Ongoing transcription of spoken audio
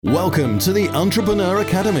Welcome to the Entrepreneur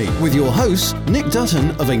Academy with your hosts, Nick Dutton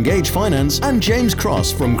of Engage Finance and James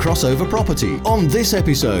Cross from Crossover Property. On this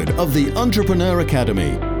episode of the Entrepreneur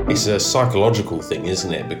Academy. It's a psychological thing,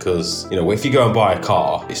 isn't it? Because, if you go and buy a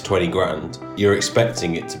car, it's 20 grand. You're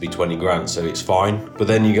expecting it to be 20 grand, so it's fine. But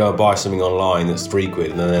then you go and buy something online that's £3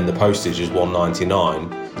 and then the postage is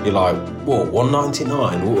 £1.99. You're like, whoa,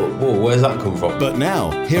 £1.99? Whoa, where's that come from? But now,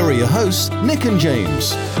 here are your hosts, Nick and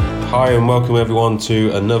James. Hi and welcome everyone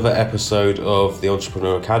to another episode of the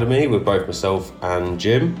Entrepreneur Academy with both myself and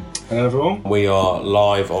Jim. Hello everyone. We are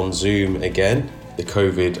live on Zoom again. The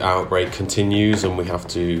COVID outbreak continues and we have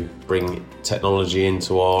to bring technology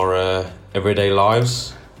into our everyday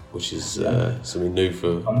lives, which is something new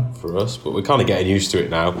for us, but we're kind of getting used to it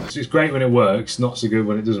now. It's great when it works, not so good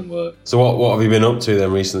when it doesn't work. So what have you been up to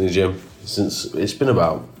then recently, Jim? Since it's been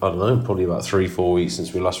about, probably about 3-4 weeks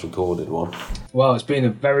since we last recorded one. Well, it's been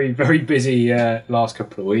a very, very busy last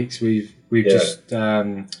couple of weeks. We've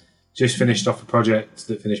just finished off a project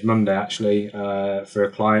that finished Monday actually for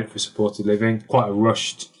a client for supported living. Quite a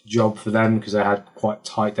rushed job for them because they had quite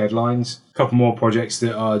tight deadlines. A couple more projects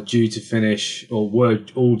that are due to finish or were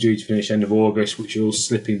all due to finish end of August, which are all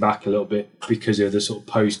slipping back a little bit because of the sort of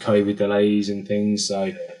post-COVID delays and things. So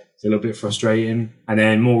it's a little bit frustrating. And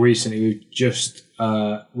then more recently, we've just,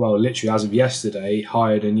 literally as of yesterday,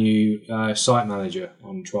 hired a new site manager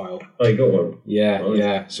on trial. Oh, you got one?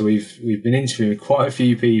 Yeah. So we've been interviewing quite a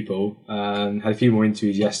few people. Had a few more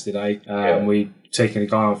interviews yesterday. And we've taken a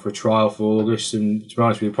guy on for a trial for August. And to be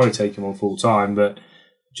honest, we'll probably take him on full time, but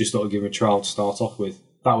just thought I'd give him a trial to start off with.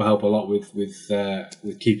 That will help a lot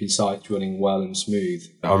with keeping sites running well and smooth.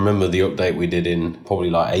 I remember the update we did in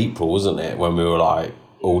probably like April, wasn't it? When we were like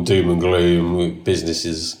all doom and gloom,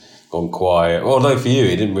 businesses gone quiet. Although for you,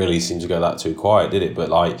 it didn't really seem to go that too quiet, did it?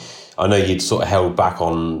 But I know you'd sort of held back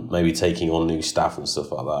on maybe taking on new staff and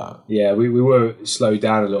stuff like that. Yeah, we were slowed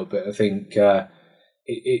down a little bit. I think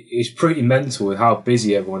it's pretty mental with how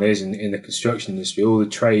busy everyone is in the construction industry. All the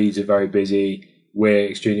trades are very busy.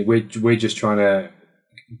 We're just trying to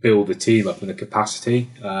build the team up and the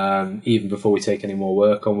capacity. Even before we take any more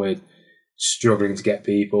work on, we're struggling to get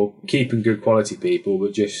people, keeping good quality people,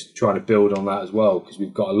 but just trying to build on that as well, because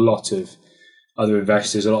we've got a lot of other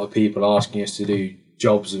investors, a lot of people asking us to do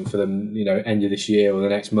jobs and for them, end of this year or the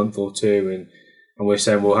next month or two, and we're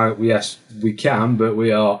saying, well, yes, we can, but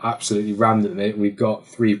we are absolutely rammed at the minute. We've got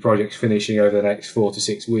 3 projects finishing over the next 4 to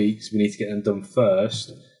 6 weeks. We need to get them done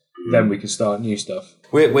first, then we can start new stuff.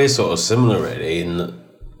 We're sort of similar really in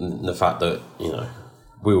the fact that,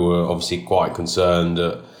 we were obviously quite concerned.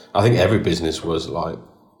 I think every business was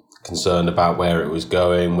concerned about where it was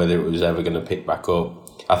going, whether it was ever going to pick back up.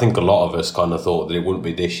 I think a lot of us kind of thought that it wouldn't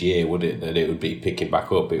be this year, would it? That it would be picking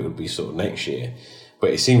back up. It would be sort of next year. But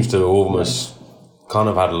it seems to almost kind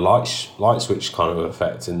of had a light switch kind of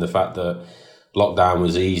effect in the fact that lockdown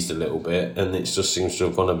was eased a little bit, and it just seems to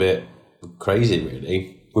have gone a bit crazy,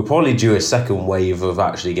 really. We're probably due a second wave of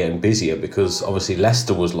actually getting busier because obviously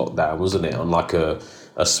Leicester was locked down, wasn't it? On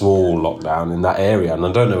a small lockdown in that area, and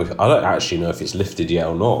I don't actually know if it's lifted yet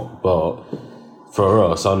or not, but for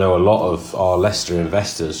us, I know a lot of our Leicester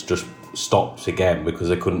investors just stopped again because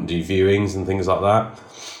they couldn't do viewings and things like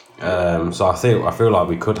that. So I feel like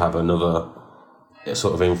we could have another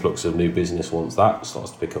sort of influx of new business once that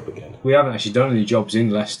starts to pick up again. We haven't actually done any jobs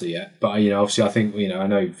in Leicester yet, but obviously I think I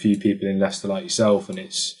know a few people in Leicester like yourself, and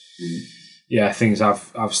it's things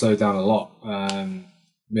have slowed down a lot.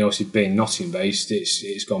 Obviously being Nottingham based,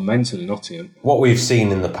 it's gone mental in Nottingham. What we've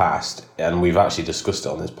seen in the past, and we've actually discussed it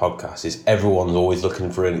on this podcast, is everyone's always looking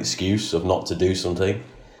for an excuse of not to do something.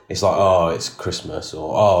 It's like, oh, it's Christmas,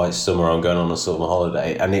 or oh, it's summer, I'm going on a summer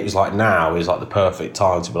holiday, and it was like now is like the perfect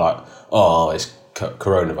time to be like, oh, it's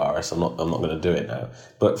coronavirus, I'm not going to do it now.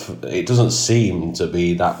 But it doesn't seem to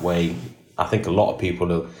be that way. I think a lot of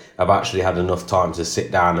people have actually had enough time to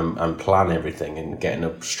sit down and plan everything and get in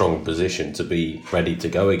a strong position to be ready to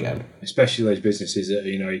go again. Especially those businesses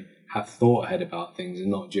that, have thought ahead about things and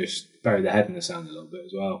not just bury their head in the sand a little bit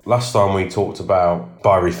as well. Last time we talked about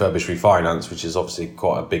buy, refurbish, refinance, which is obviously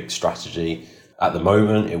quite a big strategy at the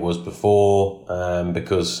moment. It was before,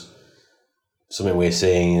 because something we're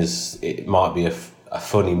seeing is it might be a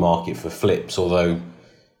funny market for flips, although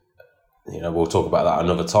we'll talk about that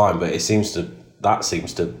another time, but that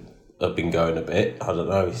seems to have been going a bit. I don't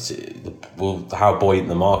know how buoyant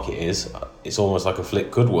the market is. It's almost like a flip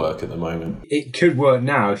could work at the moment. It could work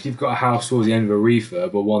now if you've got a house towards the end of a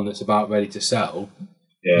refurb or one that's about ready to sell.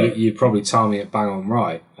 Yeah, you're probably timing it bang on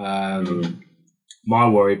right. My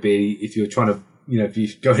worry would be if you're trying to, if you're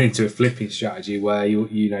going into a flipping strategy where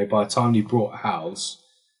you by the time you brought a house,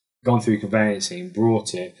 gone through conveyancing,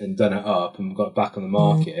 brought it and done it up and got it back on the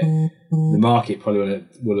market, the market probably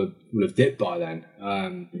will have dipped by then.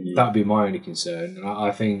 That would be my only concern. And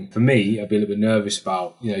I think for me, I'd be a little bit nervous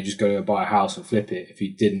about, just going to buy a house and flip it if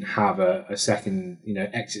you didn't have a second,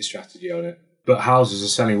 exit strategy on it. But houses are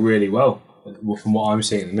selling really well. From what I'm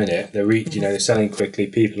seeing at the minute, they're selling quickly.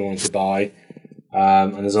 People want to buy,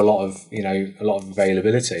 and there's a lot of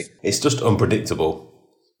availability. It's just unpredictable.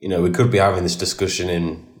 We could be having this discussion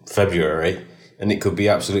in February, and it could be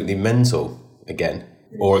absolutely mental again,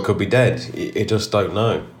 or it could be dead. You just don't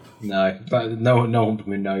know. No, but no one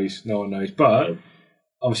knows. No one knows. But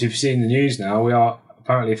obviously, if you've seen the news now, we are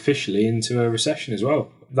apparently officially into a recession as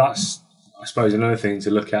well. That's, I suppose, another thing to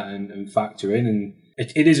look at and factor in. And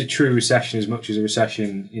it is a true recession as much as a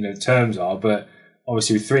recession, terms are. But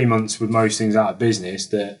obviously, with 3 months with most things out of business,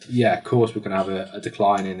 that of course we're going to have a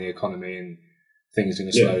decline in the economy and things are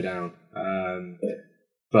going to slow down.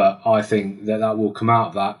 But I think that will come out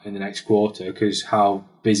of that in the next quarter because how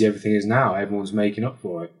busy everything is now, everyone's making up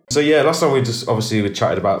for it. So last time we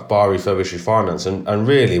chatted about buy, refurbish, refinance, and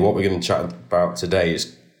really what we're going to chat about today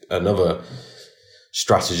is another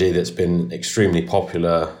strategy that's been extremely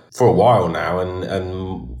popular for a while now, and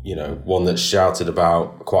one that's shouted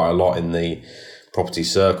about quite a lot in the property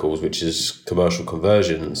circles, which is commercial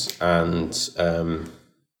conversions. And to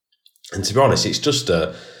be honest, it's just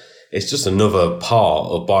another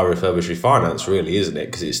part of buy, refurbish, refinance, really, isn't it?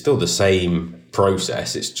 Because it's still the same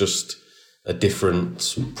process. It's just a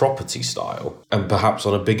different property style and perhaps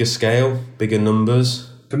on a bigger scale, bigger numbers.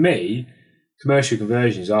 For me, commercial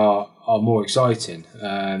conversions are more exciting.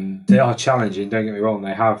 They are challenging, don't get me wrong.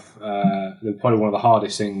 They're probably one of the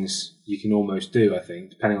hardest things you can almost do, I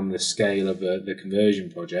think, depending on the scale of the conversion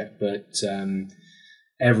project. But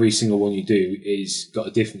every single one you do is got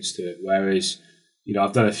a difference to it. Whereas,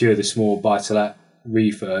 I've done a few of the small buy-to-let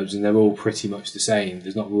refurbs and they're all pretty much the same.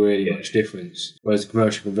 There's not really much difference. Whereas the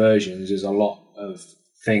commercial conversions, there's a lot of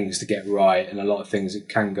things to get right and a lot of things that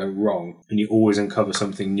can go wrong. And you always uncover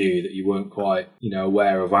something new that you weren't quite,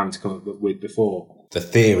 aware of having to come up with before. The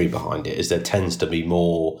theory behind it is there tends to be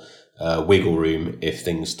more wiggle room if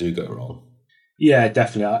things do go wrong. Yeah,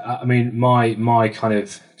 definitely. I mean, my kind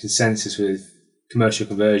of consensus with commercial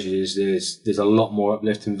conversions is there's a lot more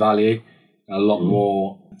uplift in value, a lot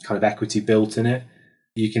more kind of equity built in it.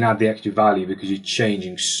 You can add the extra value because you're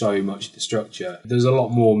changing so much of the structure. There's a lot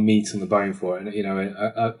more meat on the bone for it. And,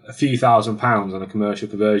 a few £1,000s on a commercial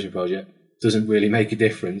conversion project doesn't really make a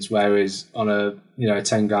difference, whereas on a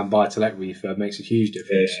 10 grand buy-to-let refurb makes a huge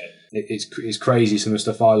difference. Yeah. It's crazy some of the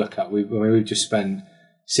stuff I look at. We've just spent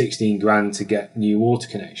 16 grand to get new water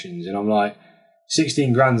connections, and I'm like,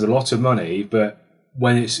 16 grand's a lot of money, but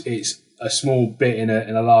when it's a small bit in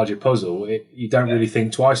a larger puzzle, you don't really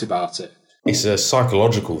think twice about it. It's a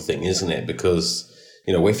psychological thing, isn't it? Because,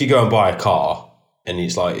 if you go and buy a car and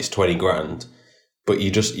it's 20 grand, but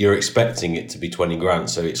you're expecting it to be 20 grand,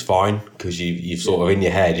 so it's fine because you've sort of in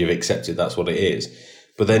your head, you've accepted that's what it is.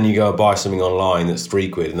 But then you go and buy something online that's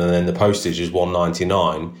 £3 and then the postage is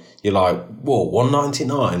 £1.99. You're like, whoa,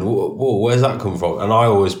 £1.99? Whoa, where's that come from? And I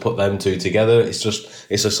always put them two together. It's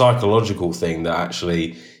a psychological thing that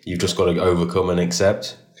actually you've just got to overcome and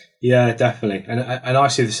accept. Yeah, definitely. And I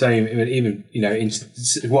see the same, even,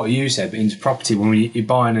 into what you said, but into property, when you're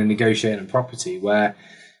buying and negotiating a property where,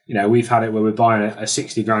 we've had it where we're buying a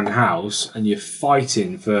 60 grand house and you're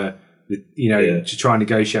fighting for, to try and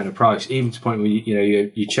negotiate a price, even to the point where,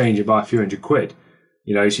 you change it by a few £100.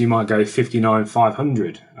 So you might go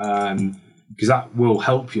 59,500, because that will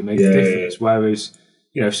help you make a difference. Whereas,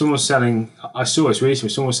 if someone's selling, I saw this recently,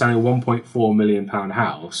 if someone's selling a £1.4 million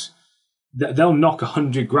house, they'll knock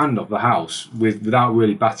 100 grand off the house without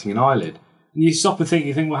really batting an eyelid. And you stop and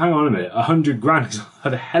think, well, hang on a minute, 100 grand is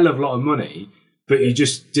a hell of a lot of money, but you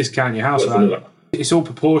just discount your house. It's all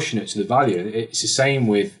proportionate to the value. It's the same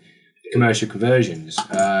with commercial conversions,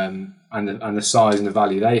 and the size and the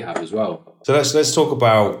value they have as well. So let's talk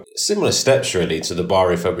about similar steps really to the buy,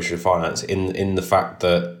 refurbish, refinance in the fact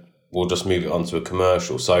that we'll just move it on to a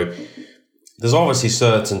commercial. So there's obviously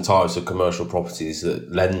certain types of commercial properties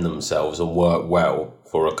that lend themselves and work well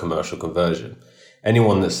for a commercial conversion.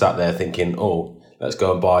 Anyone that's sat there thinking, let's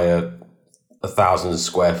go and buy a 1,000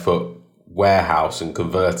 square foot warehouse and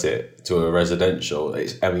convert it to a residential,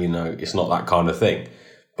 it's not that kind of thing.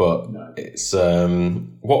 But it's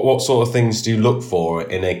what sort of things do you look for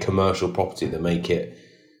in a commercial property that make it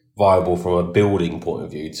viable from a building point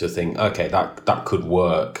of view to think, okay, that could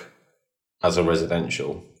work as a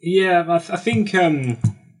residential? Yeah, I think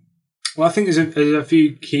Well, I think there's a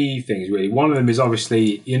few key things, really. One of them is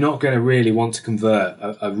obviously you're not going to really want to convert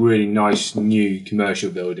a really nice new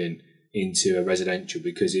commercial building into a residential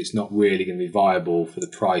because it's not really going to be viable for the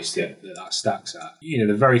price that stacks at.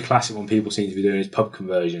 The very classic one people seem to be doing is pub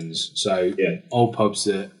conversions. So old pubs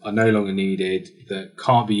that are no longer needed, that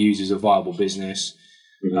can't be used as a viable business,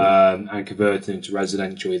 and convert them into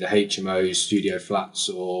residential, either HMOs, studio flats,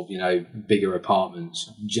 or bigger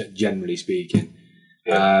apartments. Generally speaking,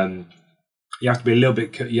 you have to be a little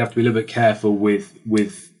bit careful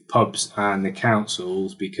with pubs and the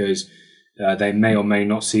councils because they may or may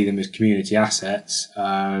not see them as community assets.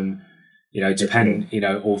 Or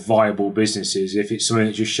viable businesses. If it's something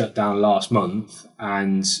that just shut down last month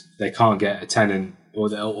and they can't get a tenant, or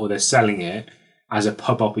they're selling it as a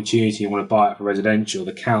pub opportunity and want to buy it for residential,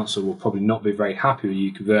 the council will probably not be very happy with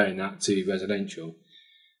you converting that to residential,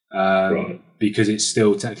 because it's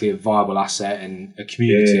still technically a viable asset and a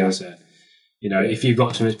community asset. If you've got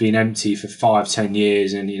something that's been empty for 5-10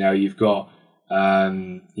 years and you've got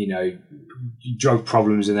drug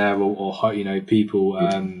problems in there, or people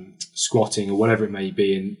squatting or whatever it may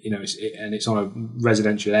be, and it's on a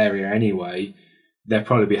residential area anyway, they'll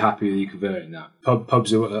probably be happy with you converting that.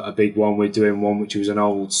 Pubs are a big one. We're doing one which was an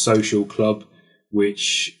old social club,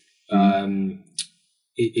 which it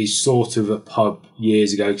is sort of a pub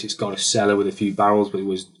years ago because it's got a cellar with a few barrels, but it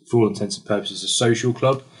was, for all intents and purposes, a social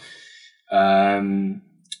club.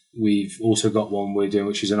 We've also got one we're doing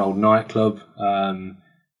which is an old nightclub,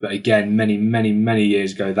 but again, many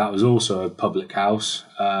years ago, that was also a public house.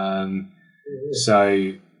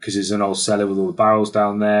 So, because there's an old cellar with all the barrels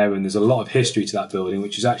down there, and there's a lot of history to that building,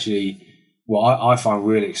 which is actually what I find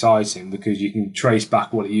really exciting, because you can trace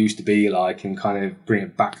back what it used to be like and kind of bring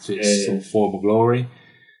it back to its sort of former glory.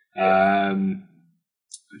 I'm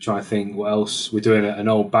trying to think what else. We're doing an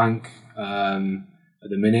old bank at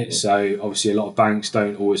the minute, so obviously a lot of banks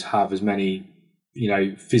don't always have as many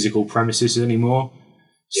physical premises anymore.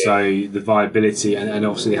 So the viability, and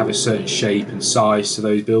obviously they have a certain shape and size to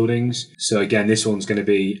those buildings. So again, this one's going to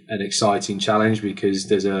be an exciting challenge because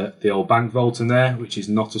there's the old bank vault in there, which is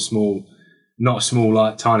not a small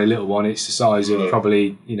like tiny little one. It's the size of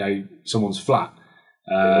probably someone's flat,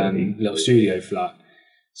 little studio flat.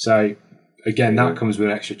 So again, that comes with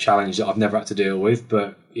an extra challenge that I've never had to deal with,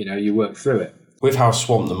 but you work through it. With how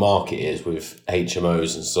swamped the market is with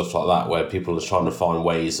HMOs and stuff like that, where people are trying to find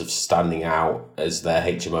ways of standing out as their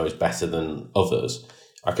HMOs better than others,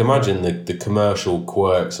 I can imagine the commercial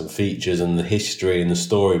quirks and features and the history and the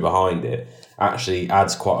story behind it actually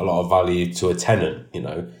adds quite a lot of value to a tenant. They're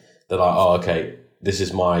like, oh, okay, this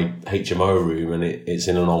is my HMO room and it's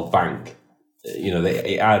in an old bank.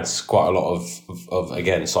 It adds quite a lot of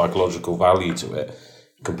again, psychological value to it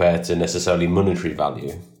compared to necessarily monetary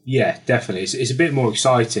value. Yeah, definitely. It's a bit more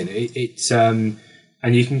exciting.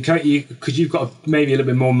 And you can because you've got maybe a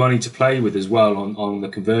little bit more money to play with as well on the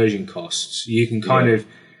conversion costs. You can kind of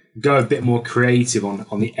go a bit more creative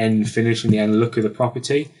on the end finish and the end look of the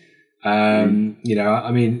property.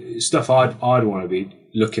 Stuff I'd want to be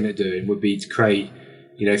looking at doing would be to create,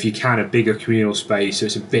 if you can, a bigger communal space so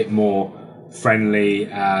it's a bit more friendly,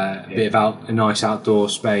 a bit of a nice outdoor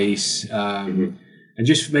space, and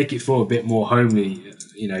just make it feel a bit more homely.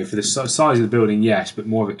 For the size of the building, yes, but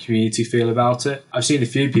more of a community feel about it. I've seen a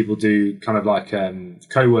few people do kind of like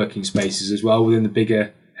co-working spaces as well within the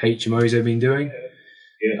bigger HMOs they've been doing,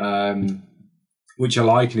 which I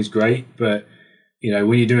like and is great. But,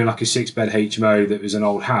 when you're doing like a 6-bed HMO that was an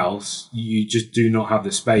old house, you just do not have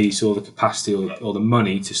the space or the capacity or the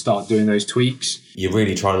money to start doing those tweaks. You're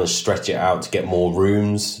really trying to stretch it out to get more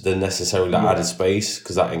rooms than necessarily added space,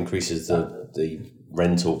 because that increases the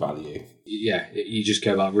rental value. Yeah, you just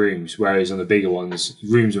care about rooms, whereas on the bigger ones,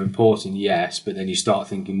 rooms are important, yes, but then you start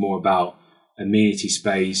thinking more about amenity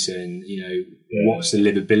space and, what's the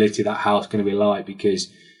livability of that house going to be like? Because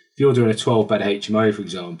if you're doing a 12-bed HMO, for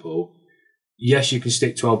example, yes, you can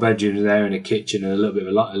stick 12 bedrooms there and a kitchen and a little bit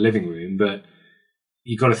of a living room, but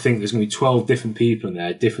you've got to think there's going to be 12 different people in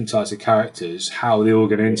there, different types of characters, how are they all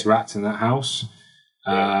going to interact in that house?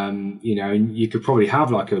 And you could probably have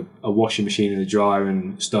like a washing machine and a dryer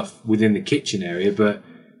and stuff within the kitchen area, but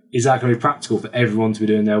is that going to be practical for everyone to be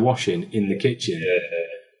doing their washing in the kitchen?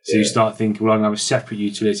 So you start thinking, well, I'm going to have a separate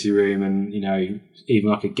utility room and, even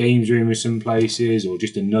like a games room in some places, or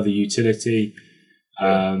just another utility.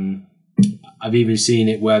 I've even seen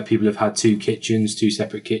it where people have had two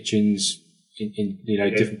separate kitchens in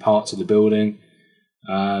different parts of the building.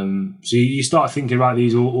 So you start thinking about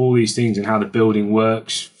all these things and how the building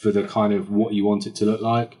works for the kind of what you want it to look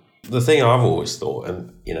like. The thing I've always thought,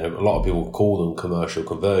 and a lot of people call them commercial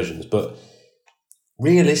conversions, but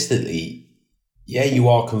realistically, yeah, you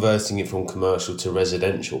are converting it from commercial to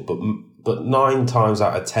residential, but 9 times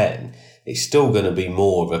out of 10, it's still going to be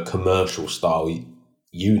more of a commercial style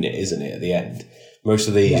unit, isn't it, at the end? Most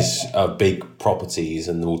of these are big properties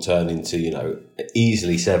and will turn into,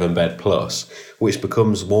 easily 7-bed plus, which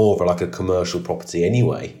becomes more of like a commercial property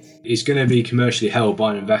anyway. It's going to be commercially held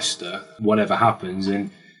by an investor, whatever happens.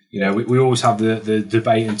 And, we always have the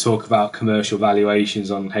debate and talk about commercial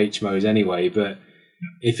valuations on HMOs anyway, but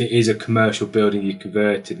if it is a commercial building you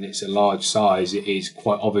converted and it's a large size, it is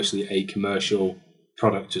quite obviously a commercial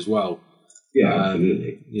product as well. Yeah,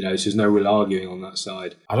 absolutely. So there's no real arguing on that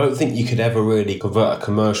side. I don't think you could ever really convert a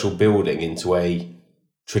commercial building into a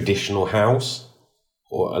traditional house,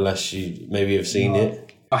 or unless you maybe have seen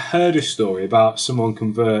it. I heard a story about someone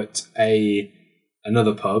convert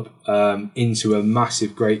another pub into a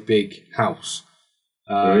massive, great big house.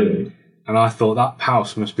 Really? And I thought that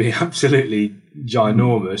house must be absolutely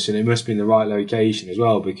ginormous, and it must be in the right location as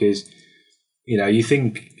well, because, you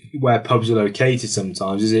think where pubs are located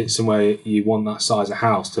sometimes, is it somewhere you want that size of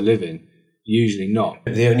house to live in? Usually not.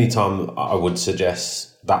 The only time I would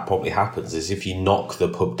suggest that probably happens is if you knock the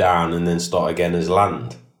pub down and then start again as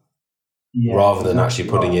land, rather than actually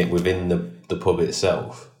putting it within the pub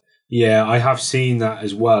itself. Yeah, I have seen that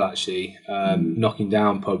as well, actually, knocking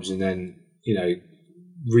down pubs and then,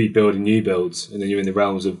 rebuilding new builds, and then you're in the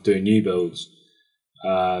realms of doing new builds.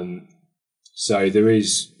 So there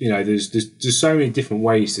is, there's so many different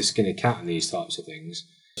ways to skin a cat in these types of things.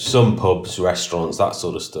 Some pubs, restaurants, that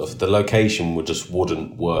sort of stuff, the location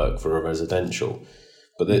wouldn't work for a residential.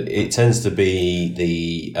 But it tends to be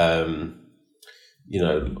the,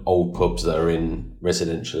 old pubs that are in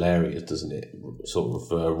residential areas, doesn't it? Sort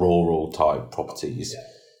of rural type properties.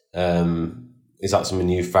 Is that something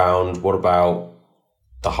you found? What about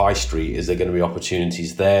the high street? Is there going to be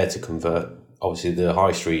opportunities there to convert? Obviously, the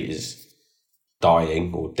high street is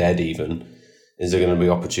dying or dead even. Is there going to be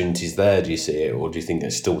opportunities there, do you see it, or do you think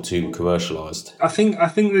it's still too commercialised? I think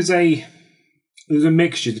there's a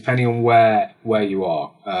mixture depending on where you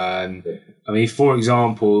are. For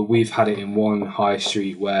example, we've had it in one high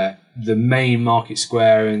street where the main market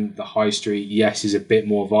square and the high street, yes, is a bit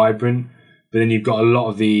more vibrant, but then you've got a lot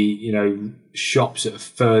of the shops that are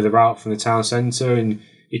further out from the town centre, and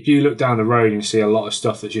if you look down the road and see a lot of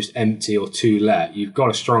stuff that's just empty or to let, you've got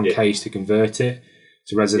a strong case to convert it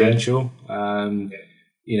to residential.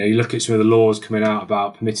 You look at some of the laws coming out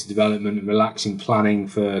about permitted development and relaxing planning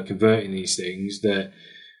for converting these things, that,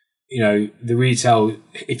 the retail,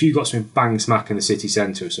 if you've got something bang smack in the city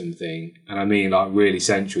centre or something, and I mean like really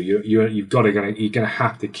central, you're going to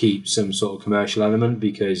have to keep some sort of commercial element,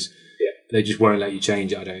 because they just won't let you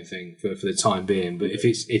change it, I don't think, for the time being. But if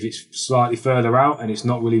it's slightly further out and it's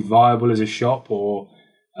not really viable as a shop or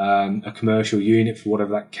a commercial unit, for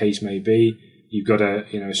whatever that case may be, you've got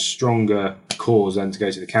a stronger cause then to go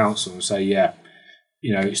to the council and say,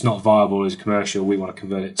 it's not viable as a commercial, we want to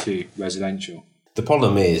convert it to residential. The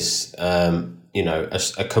problem is,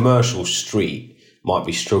 a commercial street might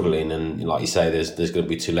be struggling, and like you say, there's going to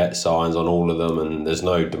be to let signs on all of them, and there's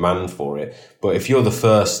no demand for it. But if you're the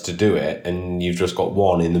first to do it, and you've just got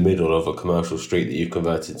one in the middle of a commercial street that you've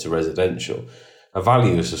converted to residential, a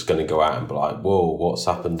value is just going to go out and be like, whoa, what's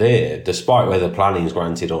happened here? Despite whether planning is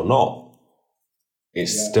granted or not,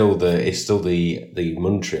 it's still the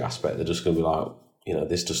monetary aspect. They're just going to be like,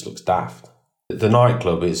 this just looks daft. The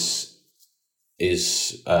nightclub is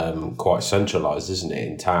quite centralised, isn't it,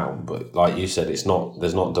 in town? But like you said, there's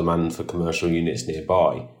not demand for commercial units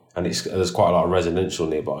nearby, and there's quite a lot of residential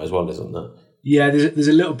nearby as well, isn't there? Yeah, there's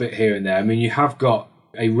a little bit here and there. I mean, you have got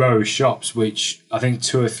a row of shops which I think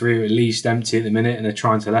 2 or 3 are at least empty at the minute, and they're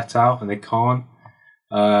trying to let out and they can't.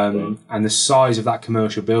 And the size of that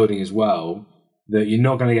commercial building as well, that you're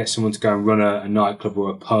not going to get someone to go and run a nightclub or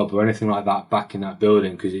a pub or anything like that back in that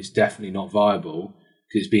building, because it's definitely not viable.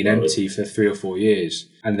 It's been empty for 3 or 4 years,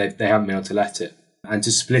 and they haven't been able to let it. And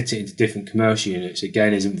to split it into different commercial units,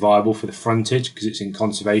 again, isn't viable for the frontage because it's in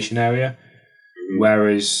conservation area.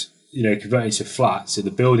 Whereas, converting to flats, so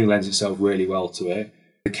the building lends itself really well to it.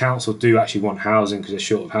 The council do actually want housing because they're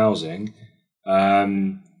short of housing.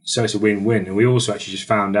 So it's a win-win. And we also actually just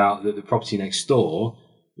found out that the property next door,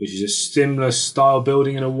 which is a similar style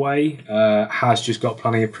building in a way, has just got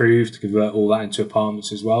planning approved to convert all that into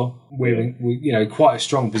apartments as well. We're in, quite a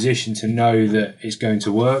strong position to know that it's going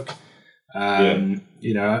to work.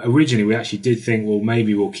 Originally we actually did think, well,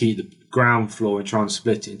 maybe we'll keep the ground floor and try and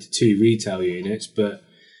split it into 2 retail units, but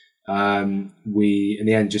we in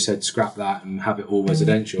the end just said scrap that and have it all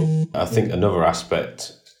residential. I think another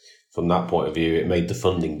aspect from that point of view, it made the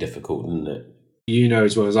funding difficult, didn't it? You know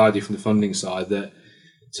as well as I do from the funding side that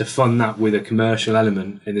to fund that with a commercial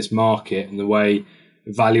element in this market, and the way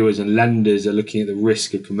valuers and lenders are looking at the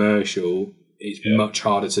risk of commercial, it's much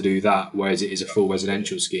harder to do that, whereas it is a full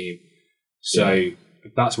residential scheme. So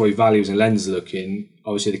that's why valuers and lenders are looking.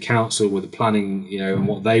 Obviously, the council with the planning, and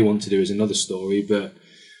what they want to do is another story, but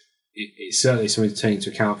it's certainly something to take into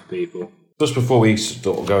account for people. Just before we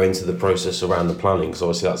sort of go into the process around the planning, because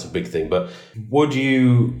obviously that's a big thing, but would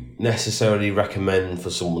you necessarily recommend for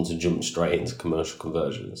someone to jump straight into commercial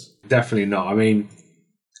conversions? Definitely not. I mean,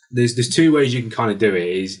 there's two ways you can kind of do it,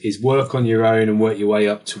 is work on your own and work your way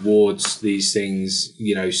up towards these things,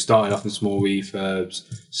 starting off in small refurbs,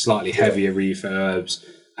 slightly heavier refurbs,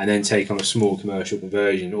 and then take on a small commercial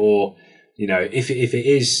conversion. Or, if it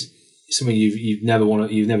is something you've never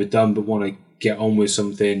done but want to get on with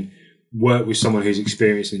something, work with someone who's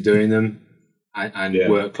experienced in doing them and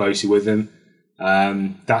work closely with them.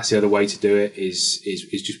 That's the other way to do it, is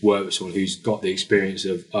just work with someone who's got the experience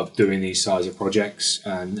of doing these size of projects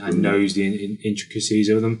and knows the intricacies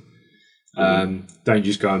of them. Don't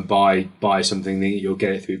just go and buy something that you'll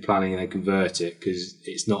get it through planning and then convert it, because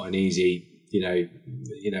it's not an easy,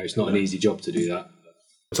 it's not an easy job to do that.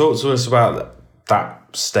 Talk to us about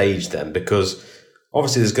that stage then, because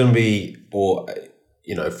obviously there's going to be,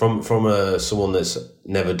 from someone that's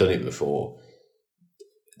never done it before,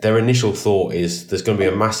 their initial thought is there's going to be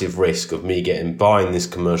a massive risk of me buying this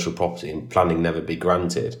commercial property and planning never be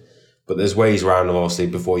granted. But there's ways around, obviously,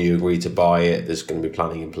 before you agree to buy it, there's going to be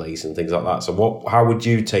planning in place and things like that. So how would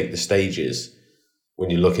you take the stages when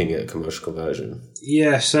you're looking at a commercial conversion?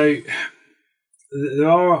 Yeah, so there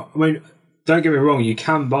are, don't get me wrong, you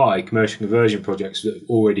can buy commercial conversion projects that have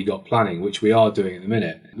already got planning, which we are doing at the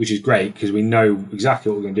minute, which is great because we know exactly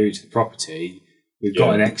what we're going to do to the property. We've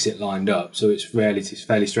got an exit lined up, so it's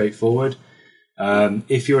fairly straightforward.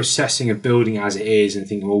 If you're assessing a building as it is and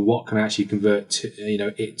thinking, well, what can I actually convert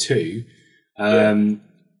it to?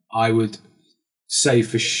 I would say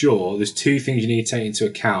for sure there's two things you need to take into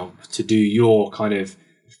account to do your kind of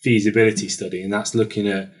feasibility study, and that's looking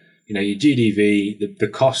at your GDV, the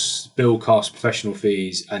costs, build costs, professional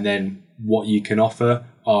fees, and then what you can offer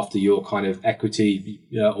after your kind of equity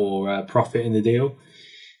or profit in the deal.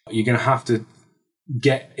 You're going to have to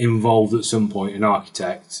get involved at some point, an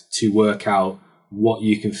architect, to work out what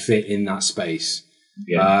you can fit in that space.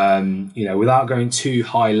 Without going too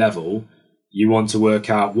high level, you want to work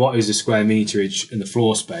out what is the square meterage and the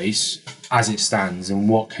floor space as it stands, and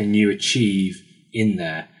what can you achieve in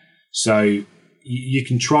there. So you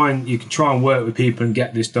can try and work with people and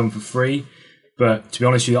get this done for free. But to be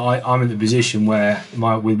honest with you, I'm in the position where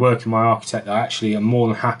with working my architect, I actually am more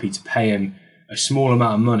than happy to pay him a small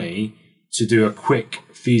amount of money to do a quick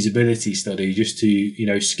feasibility study, just to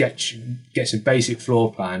get some basic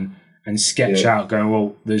floor plan and sketch out, going,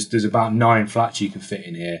 well, there's about 9 flats you can fit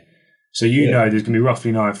in here. So there's going to be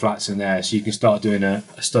roughly 9 flats in there, so you can start doing a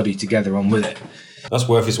study together on with it. That's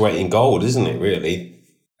worth its weight in gold, isn't it, really?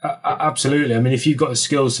 Absolutely. If you've got the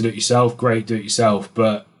skills to do it yourself, great, do it yourself.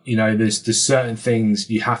 But, there's certain things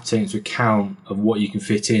you have to take into account of what you can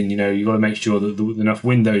fit in. You've got to make sure that enough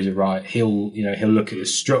windows are right. He'll look at the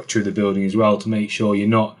structure of the building as well to make sure you're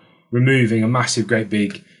not removing a massive, great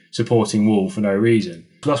big supporting wall for no reason.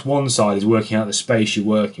 So that's one side, is working out the space you're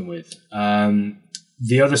working with.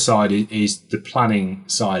 The other side is the planning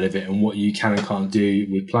side of it, and what you can and can't do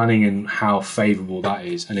with planning and how favourable that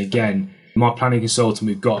is. And again, my planning consultant,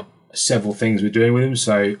 we've got several things we're doing with him,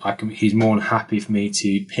 so he's more than happy for me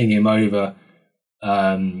to ping him over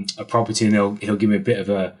a property, and he'll give me a bit of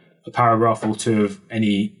a paragraph or two of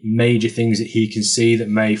any major things that he can see that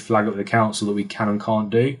may flag up with the council that we can and can't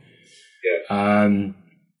do.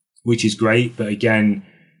 Which is great. But again,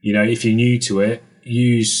 if you're new to it,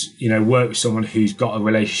 work with someone who's got a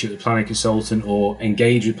relationship with a planning consultant, or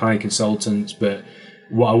engage with planning consultants. But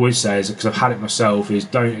what I would say is, because I've had it myself, is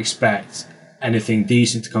don't expect anything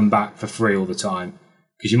decent to come back for free all the time,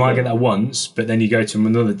 because you might get that once, but then you go to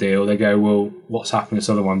another deal, they go, well, what's happened to this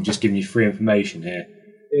other one? I'm just giving you free information here.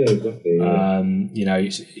 Yeah, exactly.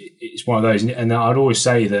 It's one of those, and I'd always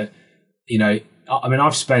say that,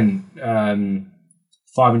 I've spent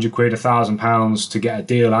 500 quid, £1,000 to get a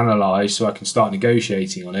deal analysed so I can start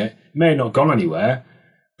negotiating on it. It may have not gone anywhere,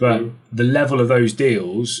 but the level of those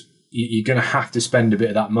deals, you're going to have to spend a bit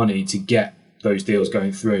of that money to get those deals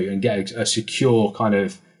going through and get a secure kind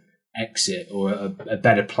of exit, or a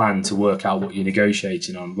better plan to work out what you're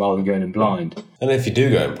negotiating on, rather than going in blind. And if you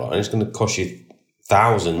do go in blind, it's going to cost you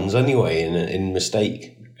thousands anyway in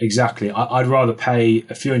mistake. Exactly. I'd rather pay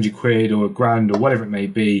a few hundred quid or £1,000 or whatever it may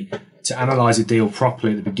be to analyse a deal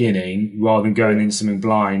properly at the beginning rather than going into something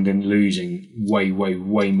blind and losing way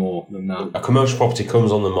more than that. A commercial property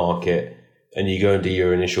comes on the market and you go and do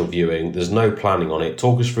your initial viewing. There's no planning on it.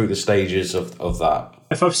 Talk us through the stages of that.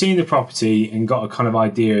 If I've seen the property and got a kind of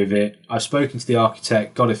idea of it, I've spoken to the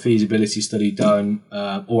architect, got a feasibility study done,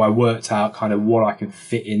 or I worked out kind of what I can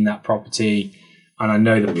fit in that property, and I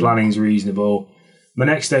know the planning's reasonable. My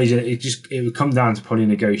next stage, it would come down to probably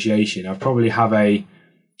negotiation. I'd probably have and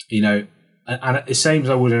the same as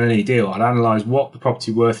I would in any deal, I'd analyse what the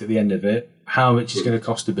property worth at the end of it, how much it's going to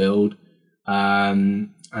cost to build, and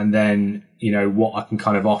then what I can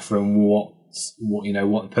kind of offer and what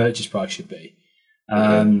the purchase price should be.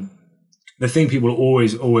 The thing people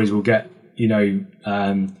always will get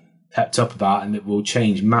pepped up about, and that will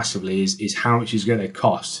change massively, is how much it's going to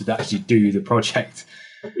cost to actually do the project.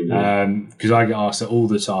 Because I get asked that all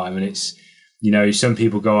the time, and it's some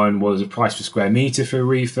people go on, well, there's a price per square metre for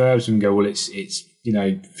refurbs, and go, well, it's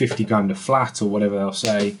 50 grand a flat or whatever they'll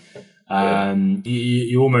say.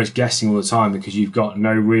 You're almost guessing all the time because you've got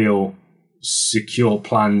no real secure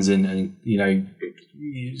plans and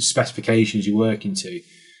specifications you're working to.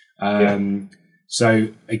 So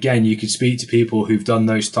again, you could speak to people who've done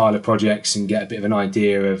those style of projects and get a bit of an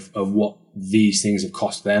idea of what these things have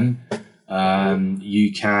cost them.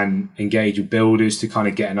 You can engage with builders to kind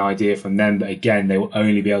of get an idea from them, but again, they will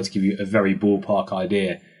only be able to give you a very ballpark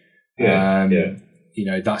idea.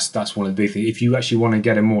 That's one of the big things. If you actually want to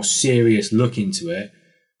get a more serious look into it,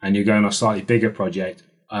 and you're going on a slightly bigger project,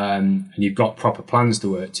 and you've got proper plans to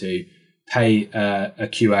work to, pay a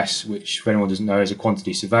QS, which for anyone who doesn't know is a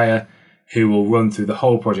quantity surveyor, who will run through the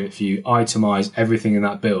whole project for you, itemise everything in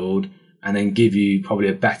that build, and then give you probably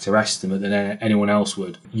a better estimate than anyone else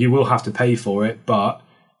would. You will have to pay for it, but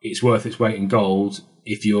it's worth its weight in gold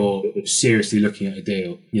if you're seriously looking at a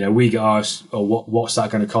deal. We get asked, what's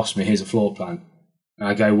that going to cost me? Here's a floor plan. And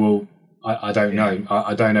I go, well, I don't know.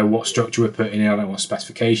 I don't know what structure we're putting in. I don't know what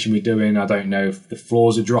specification we're doing. I don't know if the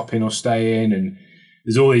floors are dropping or staying. And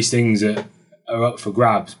there's all these things that are up for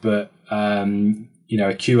grabs. But, a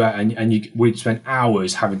QS, we'd spend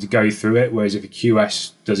hours having to go through it. Whereas if a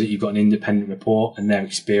QS does it, you've got an independent report and they're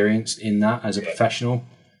experienced in that as a professional.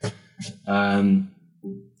 I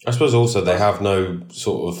suppose also they have no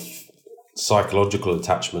sort of psychological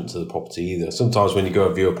attachment to the property either. Sometimes when you go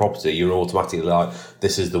and view a property, you're automatically like,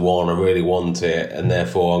 this is the one, I really want it, and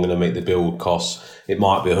therefore I'm going to make the build costs, it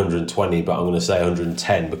might be 120, but I'm going to say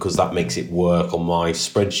 110 because that makes it work on my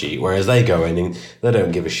spreadsheet. Whereas they go in and they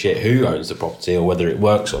don't give a shit who owns the property or whether it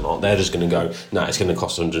works or not. They're just going to go, no, it's going to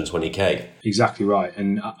cost 120k. Exactly right.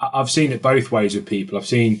 And I've seen it both ways with people. I've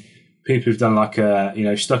seen people who've done like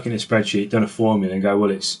stuck in a spreadsheet, done a formula and go,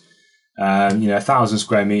 well, it's 1,000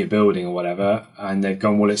 square metre building or whatever, and they've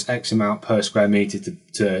gone, well, it's X amount per square metre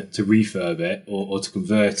to refurb it or to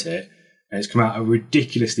convert it, and it's come out at a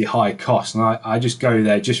ridiculously high cost. And I just go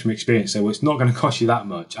there just from experience, so well, it's not going to cost you that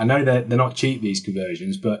much. I know they're not cheap, these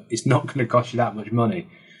conversions, but it's not going to cost you that much money.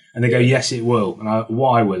 And they go, yes, it will. And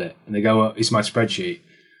why will it? And they go, well, it's my spreadsheet.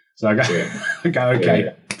 So I go,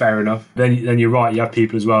 okay, fair enough. Then you're right. You have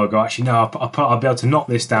people as well who go, actually, no, I'll be able to knock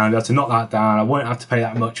this down, I'll be able to knock that down. I won't have to pay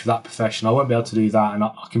that much for that professional. I won't be able to do that, and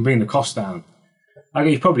I can bring the cost down. I go,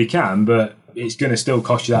 you probably can, but it's going to still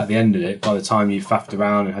cost you that at the end of it. By the time you've faffed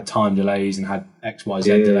around and had time delays and had X, Y,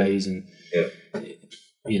 Z delays, and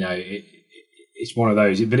it's one of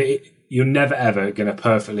those. But you're never ever going to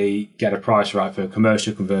perfectly get a price right for a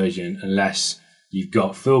commercial conversion unless you've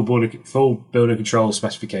got full building control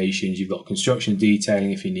specifications, you've got construction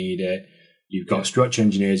detailing if you need it, you've got structural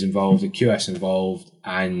engineers involved, a QS involved,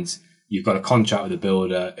 and you've got a contract with a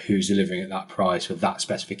builder who's delivering at that price with that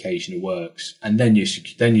specification of works. And then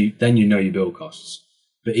you know your build costs.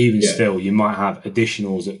 But even still, you might have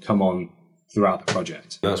additionals that come on throughout the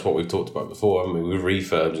project. That's what we've talked about before. I mean, with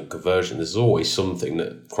refurbs and conversion, there's always something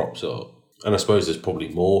that crops up. And I suppose there's probably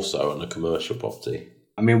more so on a commercial property.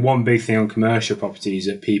 I mean, one big thing on commercial properties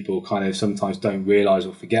that people kind of sometimes don't realise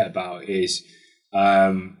or forget about is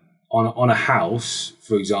on a house,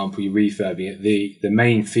 for example, you're refurbing it, the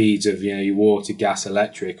main feeds of your water, gas,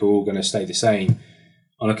 electric are all going to stay the same.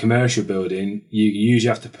 On a commercial building, you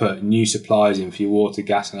usually have to put new supplies in for your water,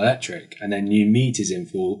 gas and electric, and then new meters in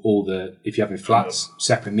for all the, if you're having flats,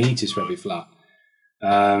 separate meters for every flat.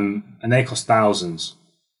 And they cost thousands.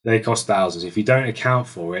 If you don't account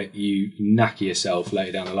for it, you knacker yourself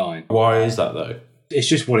later down the line. Why is that though? It's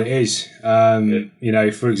just what it is.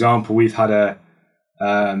 For example, we've had a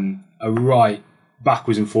right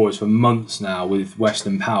backwards and forwards for months now with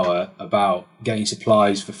Western Power about getting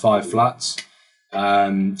supplies for 5 flats,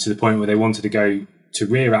 to the point where they wanted to go to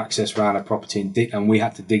rear access around a property and we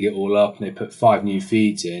had to dig it all up, and they put 5 new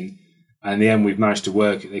feeds in. And in the end, we've managed to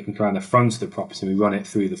work it. They can come around the front of the property and we run it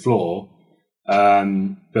through the floor.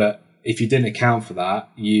 But if you didn't account for that,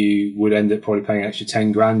 you would end up probably paying an extra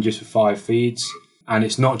 10 grand just for 5 feeds. And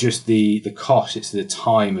it's not just the cost, it's the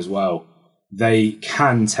time as well. They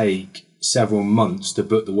can take several months to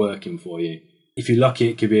book the work in for you. If you're lucky,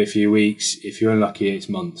 it could be a few weeks. If you're unlucky, it's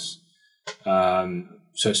months.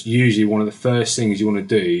 So it's usually one of the first things you want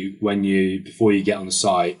to do before you get on the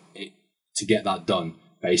site to get that done,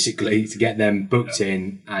 basically, to get them booked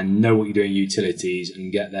in and know what you're doing utilities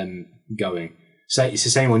and get them going. So it's the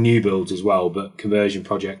same on new builds as well, but conversion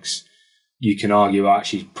projects, you can argue, are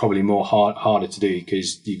actually probably more harder to do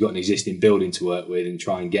because you've got an existing building to work with and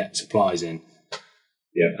try and get supplies in.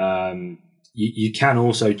 Yeah. You can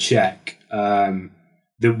also check.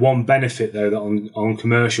 The one benefit though, that on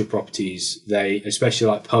commercial properties, they, especially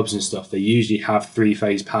like pubs and stuff, they usually have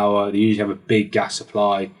 3-phase power. They usually have a big gas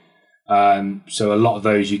supply. So a lot of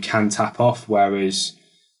those you can tap off, whereas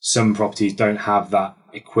some properties don't have that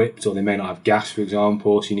equipped, or they may not have gas, for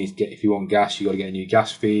example. So you need to get, if you want gas, you got to get a new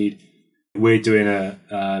gas feed. We're doing a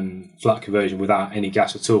flat conversion without any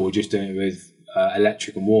gas at all. We're just doing it with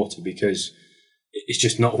electric and water because it's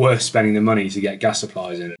just not worth spending the money to get gas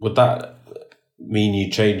supplies in. Would that mean you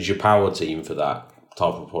change your power team for that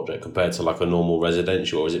type of project compared to like a normal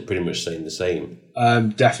residential, or is it pretty much staying the same?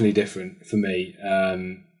 Definitely different for me.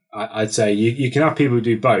 I'd say you can have people who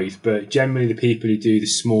do both, but generally the people who do the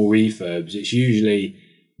small refurbs, it's usually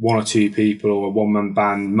 1 or 2 people or a one-man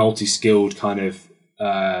band, multi-skilled kind of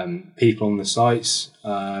people on the sites.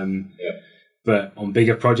 But on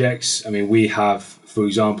bigger projects, I mean, we have, for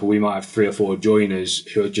example, we might have 3 or 4 joiners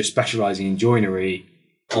who are just specialising in joinery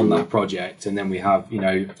on that project, and then we have, you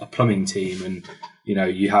know, a plumbing team, and you know,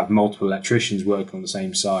 you have multiple electricians working on the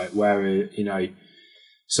same site. Where, you know,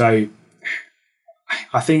 so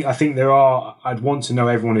I think there are. I'd want to know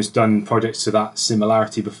everyone has done projects to that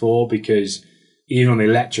similarity before, because even on the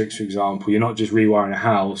electrics, for example, you're not just rewiring a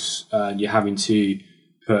house. You're having to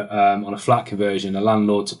put on a flat conversion a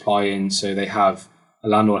landlord supply in, so they have a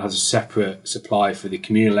landlord has a separate supply for the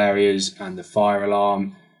communal areas and the fire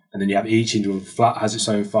alarm. And then you have each individual flat has its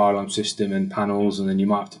own fire alarm system and panels, and then you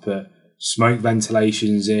might have to put smoke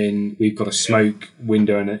ventilations in. We've got a smoke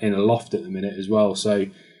window in a loft at the minute as well. So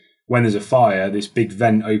when there's a fire, this big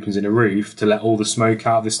vent opens in a roof to let all the smoke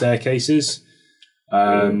out of the staircases,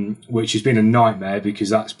 which has been a nightmare because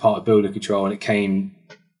that's part of builder control, and it came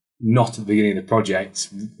not at the beginning of the project,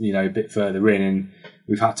 you know, a bit further in, and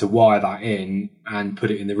we've had to wire that in and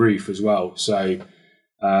put it in the roof as well. So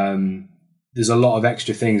there's a lot of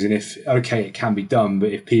extra things, and it can be done,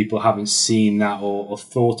 but if people haven't seen that or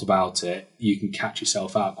thought about it, you can catch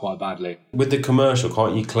yourself out quite badly. With the commercial,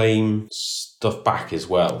 can't you claim stuff back as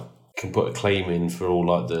well? You can put a claim in for all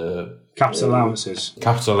like the capital allowances.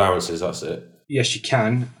 Capital allowances, that's it. Yes, you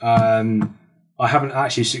can. I haven't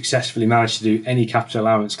actually successfully managed to do any capital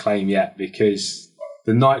allowance claim yet, because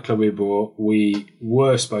the nightclub we bought, we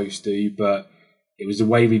were supposed to, but it was the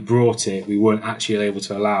way we brought it, we weren't actually able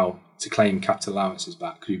to allow to claim capital allowances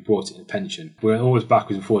back because we brought it in a pension. We're always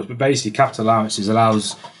backwards and forwards, but basically capital allowances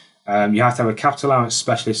allows, you have to have a capital allowance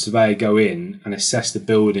specialist surveyor go in and assess the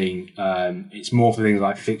building. It's more for things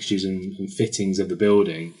like fixtures and fittings of the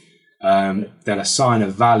building. They'll assign a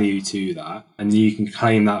value to that, and you can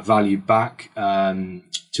claim that value back to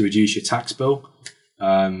reduce your tax bill.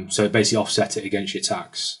 So basically offset it against your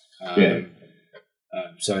tax.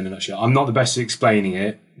 So in a nutshell, I'm not the best at explaining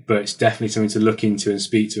it, but it's definitely something to look into and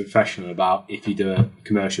speak to a professional about if you do a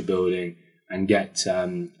commercial building, and get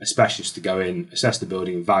a specialist to go in, assess the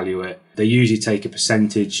building and value it. They usually take a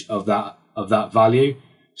percentage of that value.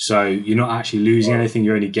 So you're not actually losing anything,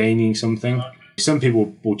 you're only gaining something. Some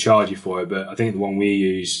people will charge you for it, but I think the one we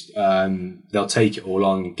use, they'll take it all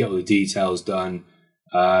on, get all the details done,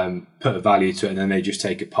 put a value to it, and then they just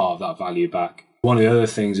take a part of that value back. One of the other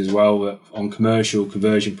things as well on commercial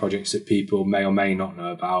conversion projects that people may or may not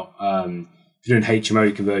know about, if you're doing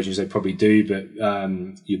HMO conversions, they probably do, but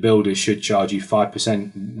your builders should charge you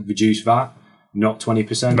 5% reduced VAT, not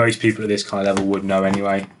 20%. Most people at this kind of level would know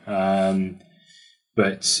anyway,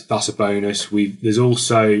 but that's a bonus. There's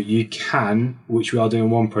also, you can, which we are doing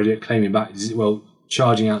one project, claiming back,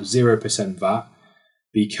 charging out 0% VAT,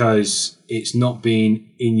 because it's not been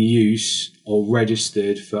in use or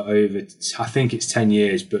registered for over, I think it's 10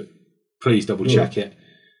 years, but please double check it.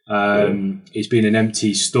 It's been an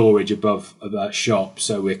empty storage above a shop,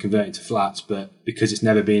 so we're converting to flats, but because it's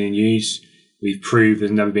never been in use, we've proved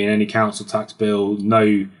there's never been any council tax bill,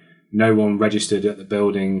 no one registered at the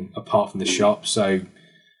building apart from the shop. So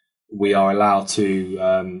we are allowed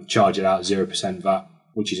to charge it out 0% VAT,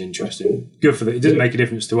 which is interesting. Good for it doesn't make a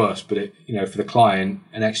difference to us, but it, for the client,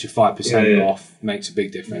 an extra 5% off makes a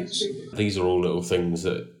big difference. These are all little things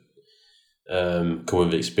that come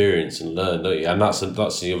with experience and learn, don't you? And that's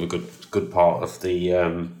the other good part of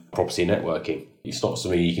the property networking. It's not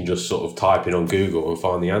something you can just sort of type in on Google and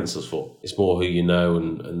find the answers for. It's more who you know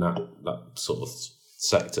and that sort of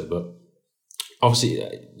sector. But obviously,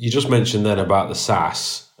 you just mentioned then about the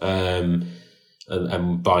SaaS and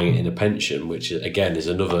buying it in a pension, which again is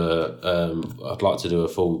another. I'd like to do a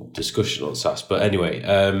full discussion on SaaS, but anyway,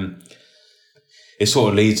 it sort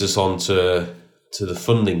of leads us on to the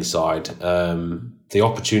funding side. The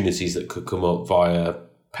opportunities that could come up via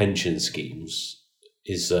pension schemes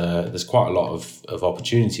is there's quite a lot of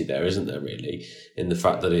opportunity there, isn't there? Really, in the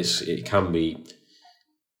fact that it can be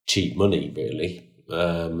cheap money, really.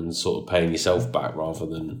 And sort of paying yourself back rather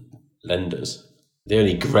than lenders. The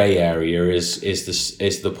only grey area is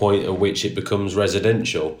the point at which it becomes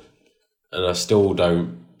residential, and I still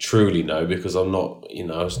don't truly know because I'm not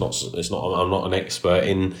I'm not an expert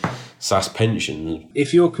in SaaS pensions.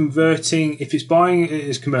 If it's buying it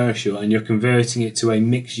as commercial and you're converting it to a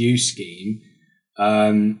mixed use scheme,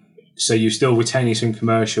 so you're still retaining some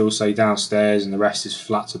commercial, say downstairs, and the rest is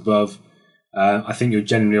flats above. I think you're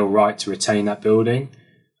generally all right to retain that building.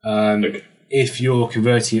 If you're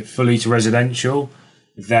converting it fully to residential,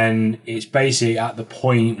 then it's basically at the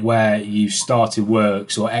point where you've started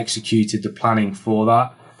works or executed the planning for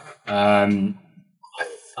that.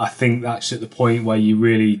 I think that's at the point where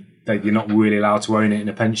you're not really allowed to own it in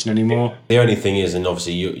a pension anymore. The only thing is, and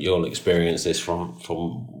obviously you'll experience this from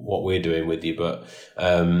what we're doing with you, but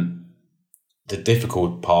the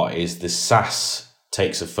difficult part is the SaaS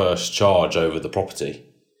takes a first charge over the property,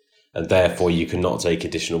 and therefore you cannot take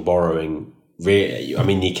additional borrowing. Really, I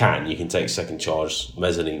mean, you can take second charge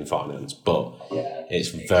mezzanine finance, but it's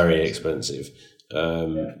very expensive.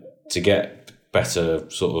 To get better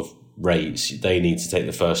sort of rates, they need to take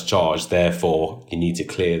the first charge. Therefore, you need to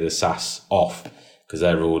clear the SaaS off because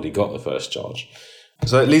they've already got the first charge.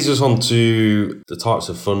 So it leads us on to the types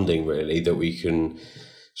of funding, really, that we can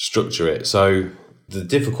structure it. So the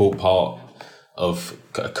difficult part of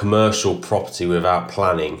a commercial property without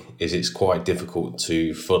planning is it's quite difficult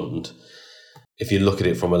to fund. If you look at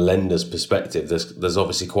it from a lender's perspective, there's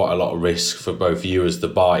obviously quite a lot of risk for both you as the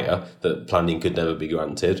buyer that planning could never be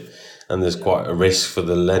granted, and there's quite a risk for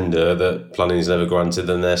the lender that planning is never granted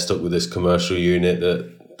and they're stuck with this commercial unit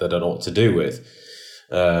that they don't know what to do with.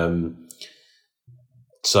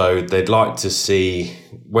 So they'd like to see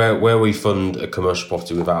where we fund a commercial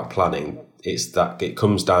property without planning. It's that it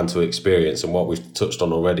comes down to experience and what we've touched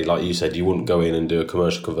on already. Like you said, you wouldn't go in and do a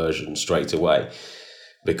commercial conversion straight away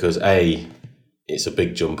because it's a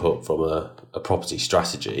big jump up from a property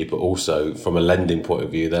strategy, but also from a lending point of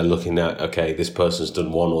view, they're looking at, okay, this person's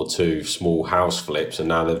done one or two small house flips and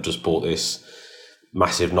now they've just bought this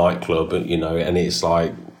massive nightclub, and it's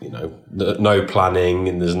like, no planning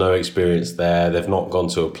and there's no experience there. They've not gone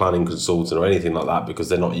to a planning consultant or anything like that because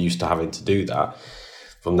they're not used to having to do that.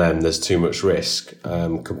 From them, there's too much risk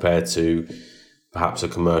compared to perhaps a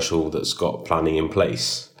commercial that's got planning in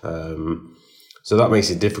place. So that makes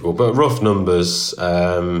it difficult. But rough numbers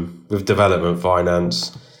with development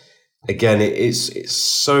finance, again, it's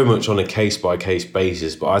so much on a case-by-case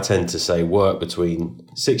basis, but I tend to say work between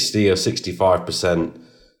 60 or 65%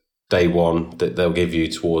 day one that they'll give you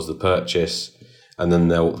towards the purchase, and then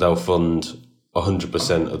they'll fund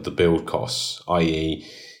 100% of the build costs, i.e.,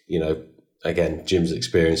 again, Jim's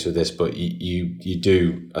experience with this, but you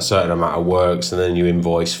do a certain amount of works and then you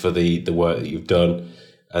invoice for the work that you've done,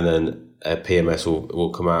 and then a PMS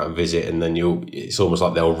will come out and visit, and then it's almost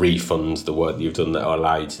like they'll refund the work that you've done that will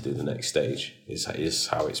allow you to do the next stage, is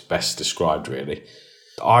how it's best described, really.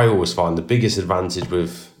 I always find the biggest advantage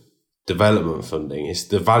with development funding is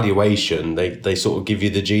the valuation. They sort of give you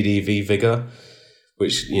the GDV figure,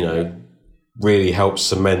 which, really helps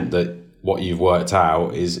cement that what you've worked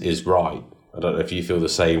out is right. I don't know if you feel the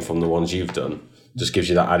same from the ones you've done. Just gives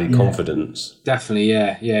you that added confidence. Definitely,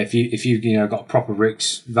 yeah. If you've got a proper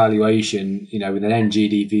RICS valuation, with an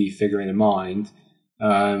NGDV figure in mind,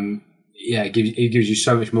 it gives you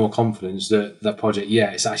so much more confidence that that project,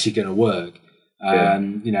 it's actually going to work.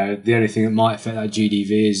 The only thing that might affect that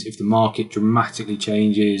GDV is if the market dramatically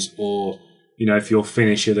changes, or if your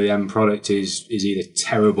finish of the end product is either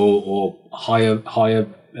terrible or higher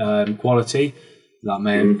quality. That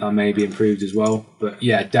may be improved as well, but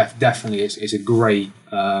definitely it's a great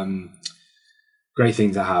thing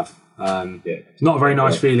to have. It's not a very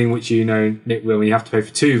nice feeling, which Nick, when you have to pay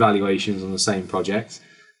for two valuations on the same project.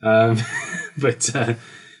 But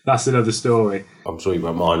that's another story. I'm sure you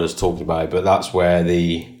won't mind us talking about it, but that's where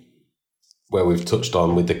we've touched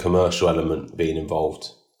on with the commercial element being involved.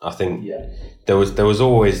 I think there was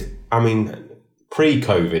always, I mean,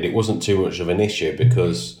 pre-COVID, it wasn't too much of an issue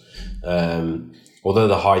because although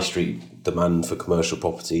the high street demand for commercial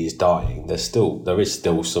property is dying, there is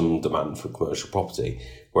still some demand for commercial property.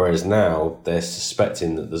 Whereas now they're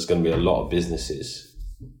suspecting that there's going to be a lot of businesses,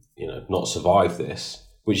 not survive this,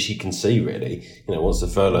 which you can see really. Once the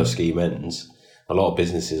furlough scheme ends, a lot of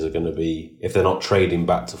businesses are going to be, if they're not trading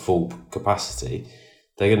back to full capacity,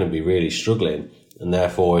 they're going to be really struggling. And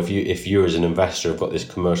therefore, if you as an investor have got this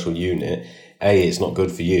commercial unit, A, it's not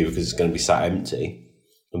good for you because it's going to be sat empty.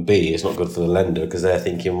 And B, it's not good for the lender because they're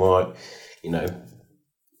thinking, right,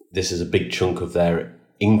 this is a big chunk of their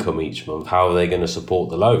income each month. How are they going to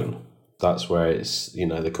support the loan? That's where it's,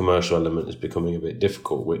 the commercial element is becoming a bit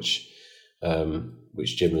difficult, which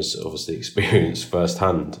Jim has obviously experienced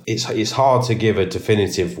firsthand. It's hard to give a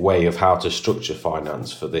definitive way of how to structure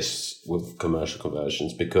finance for this with commercial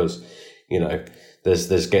conversions because,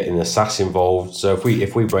 there's getting a SaaS involved. So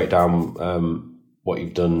if we break down what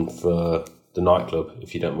you've done for the nightclub,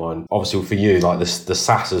 if you don't mind. Obviously for you, like the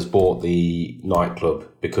SaaS has bought the nightclub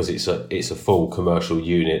because it's a full commercial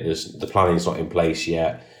unit. The planning's not in place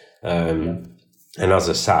yet. And as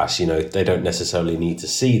a SaaS, they don't necessarily need to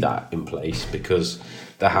see that in place because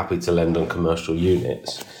they're happy to lend on commercial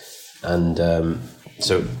units. And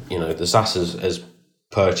so, the SaaS has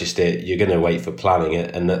purchased it. You're going to wait for planning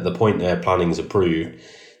it. And at the point their planning's approved,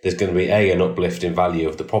 there's going to be an uplift in value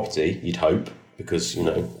of the property, you'd hope, because,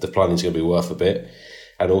 the planning's going to be worth a bit.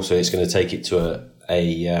 And also it's going to take it to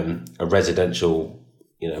a residential,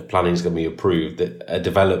 planning's going to be approved, that a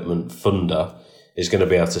development funder is going to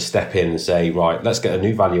be able to step in and say, right, let's get a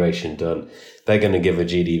new valuation done. They're going to give a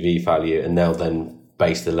GDV value and they'll then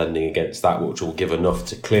base the lending against that, which will give enough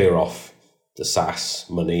to clear off the SaaS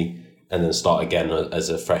money and then start again as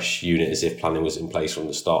a fresh unit as if planning was in place from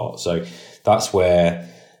the start. So that's where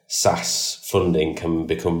SaaS funding can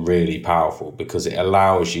become really powerful because it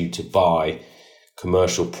allows you to buy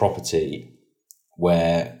commercial property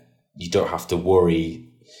where you don't have to worry.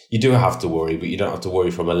 You do have to worry, but you don't have to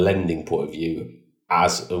worry from a lending point of view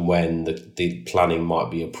as and when the planning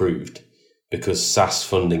might be approved, because SaaS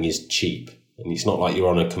funding is cheap. And it's not like you're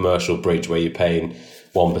on a commercial bridge where you're paying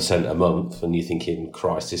 1% a month and you're thinking,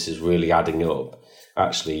 Christ, this is really adding up.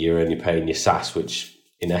 Actually, you're only paying your SaaS, which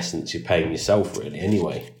in essence you're paying yourself really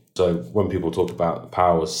anyway. So when people talk about the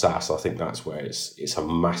power of SaaS, I think that's where it's a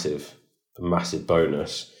massive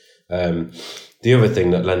bonus. The other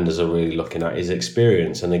thing that lenders are really looking at is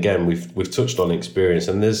experience. And again, we've touched on experience,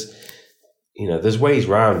 and there's ways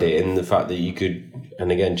around it in the fact that you could,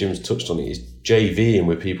 and again, Jim's touched on it, is JVing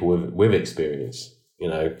with people with experience,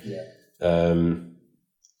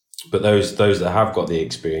 but those that have got the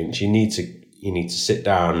experience, you need to sit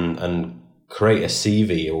down and create a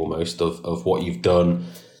CV almost of what you've done,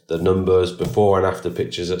 the numbers, before and after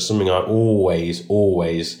pictures. That's something I always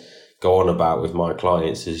go on about with my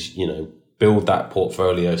clients is, build that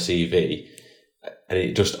portfolio CV, and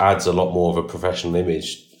it just adds a lot more of a professional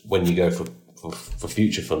image when you go for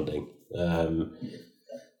future funding.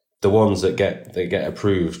 The ones that get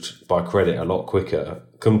approved by credit a lot quicker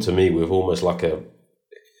come to me with almost like a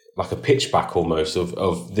pitch back almost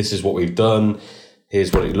of this is what we've done,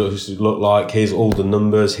 here's what it look like, here's all the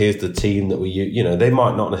numbers, here's the team that we use. They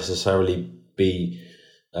might not necessarily be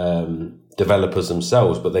developers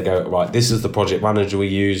themselves, but they go, right, this is the project manager we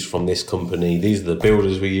use from this company, these are the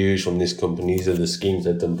builders we use from this company, these are the schemes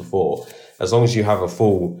they've done before. As long as you have a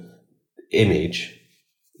full image,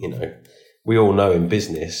 we all know in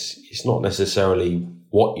business, it's not necessarily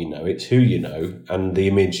what you know, it's who you know and the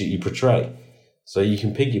image that you portray. So you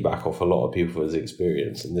can piggyback off a lot of people's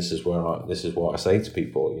experience, and this is what I say to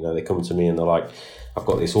people. They come to me and they're like, I've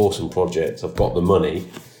got this awesome project, I've got the money,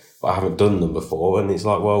 but I haven't done them before. And it's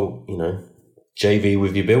like, well, JV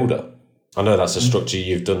with your builder. I know that's a structure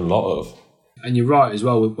you've done a lot of. And you're right as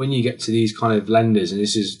well, when you get to these kind of lenders, and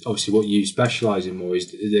this is obviously what you specialise in more,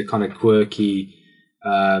 is the kind of quirky,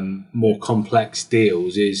 more complex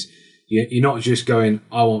deals, is you're not just going,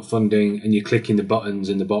 I want funding, and you're clicking the buttons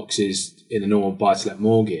and the boxes in a normal buy-to-let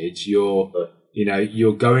mortgage. You're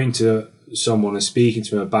going to someone and speaking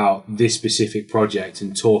to them about this specific project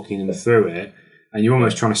and talking them through it, and you're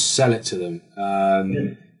almost trying to sell it to them.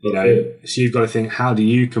 So you've got to think, how do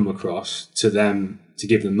you come across to them to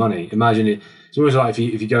give them money? Imagine it. It's always like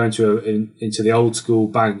if you go into the old school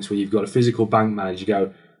banks where you've got a physical bank manager, you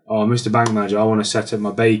go, oh, Mr. Bank Manager, I want to set up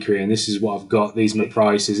my bakery and this is what I've got, these are my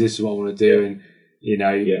prices, this is what I want to do. And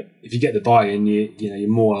if you get the buy-in, you're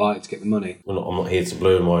more likely to get the money. Well, I'm not here to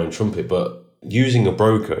blow my own trumpet, but using a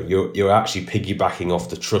broker, you're actually piggybacking off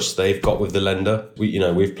the trust they've got with the lender.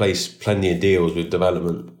 We've placed plenty of deals with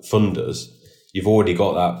development funders. You've already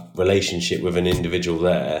got that relationship with an individual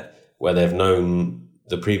there where they've known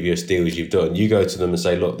the previous deals you've done. You go to them and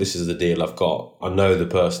say, look, this is the deal I've got. I know the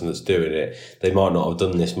person that's doing it. They might not have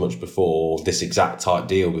done this much before, or this exact type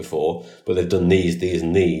deal before, but they've done these,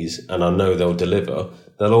 and these, and I know they'll deliver.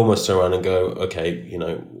 They'll almost turn around and go, okay,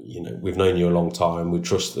 we've known you a long time. We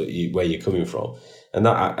trust that where you're coming from. And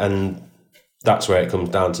that's where it comes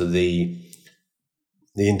down to the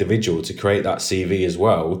individual to create that CV as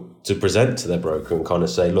well, to present to their broker and kind of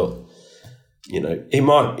say, look,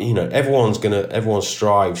 everyone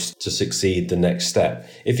strives to succeed the next step.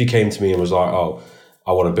 If you came to me and was like, oh,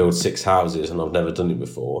 I want to build 6 houses and I've never done it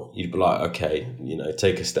before, you'd be like, okay,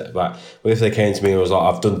 take a step back. But if they came to me and was like,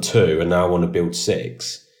 I've done 2 and now I want to build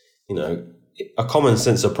 6, a common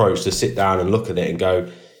sense approach to sit down and look at it and go,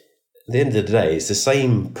 at the end of the day, it's the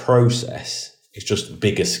same process. It's just a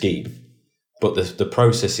bigger scheme. But the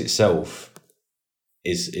process itself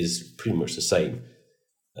is pretty much the same.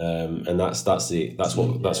 And that's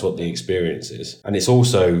what the experience is, and it's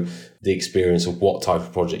also the experience of what type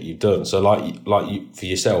of project you've done. So for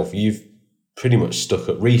yourself, you've pretty much stuck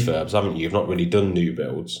at refurbs, haven't you? You've not really done new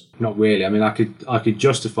builds. Not really. I mean, I could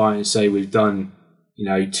justify it and say we've done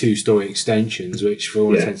 2-story extensions, which for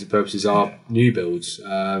all intents and purposes are new builds.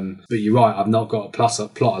 But you're right, I've not got a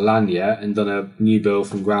plot of land yet and done a new build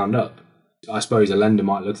from ground up. I suppose a lender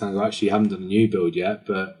might look and go, actually, you haven't done a new build yet,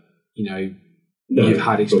 but you've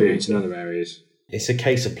had experience in other areas. It's a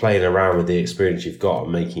case of playing around with the experience you've got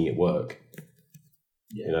and making it work.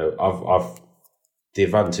 I've the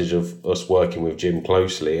advantage of us working with Jim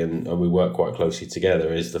closely, and we work quite closely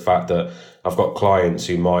together, is the fact that I've got clients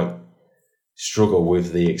who might struggle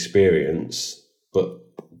with the experience, but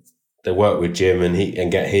they work with Jim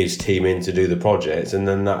and get his team in to do the project, and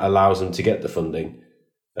then that allows them to get the funding.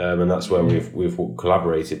 And that's where we've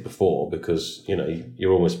collaborated before, because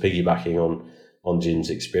you're almost piggybacking on Jim's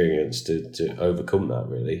experience to overcome that,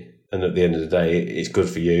 really. And at the end of the day, it's good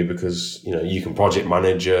for you because you can project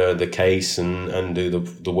manage the case and do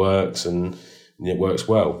the works, and it works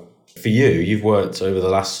well for you. You've worked over the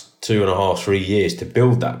last 2.5-3 years to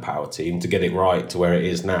build that power team to get it right to where it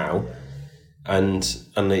is now, and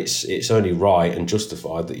it's only right and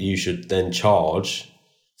justified that you should then charge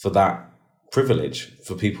for that privilege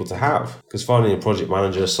for people to have. Because finding a project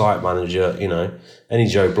manager, site manager, any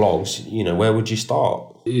Joe Blogs, where would you start?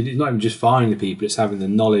 It's not even just finding the people, it's having the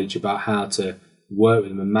knowledge about how to work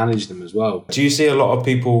with them and manage them as well. Do you see a lot of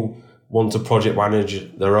people want to project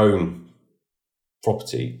manage their own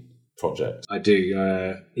property project? I do,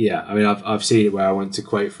 yeah. I mean, I've seen it where I went to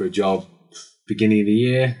quote for a job beginning of the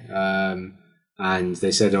year, and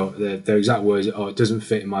they said, their exact words, it doesn't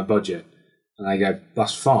fit in my budget. And I go,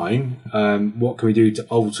 that's fine. What can we do to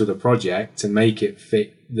alter the project to make it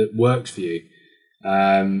fit that works for you?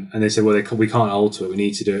 And they said, well, we can't alter it. We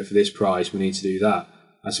need to do it for this price. We need to do that.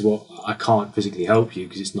 I said, well, I can't physically help you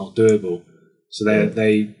because it's not doable. So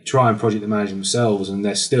they try and project manage themselves, and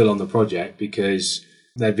they're still on the project because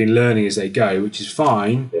they've been learning as they go, which is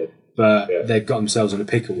fine, but they've got themselves in a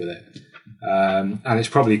pickle with it. And it's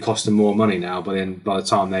probably cost them more money now by the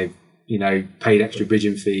time they've paid extra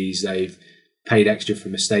bridging fees, they've paid extra for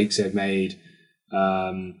mistakes they've made,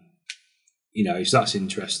 so that's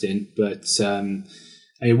interesting. But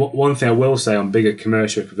one thing I will say on bigger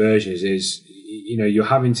commercial conversions is, you're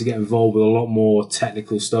having to get involved with a lot more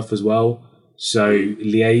technical stuff as well. So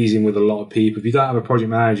liaising with a lot of people. If you don't have a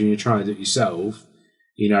project manager and you're trying to do it yourself,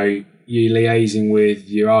 you're liaising with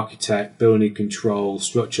your architect, building control,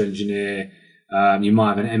 structural engineer. You might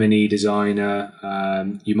have an M&E designer,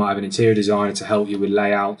 you might have an interior designer to help you with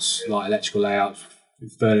layouts, like electrical layouts,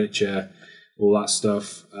 furniture, all that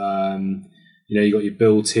stuff. You've got your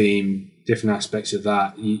build team, different aspects of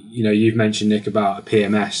that. You've mentioned, Nick, about a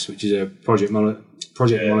PMS, which is a project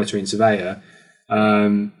monitoring surveyor.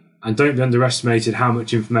 And don't be underestimated how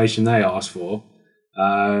much information they ask for.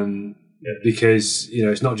 Because,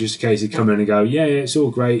 it's not just a case of coming in and go, yeah, it's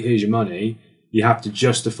all great, here's your money. You have to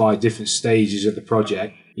justify different stages of the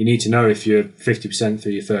project. You need to know if you're 50%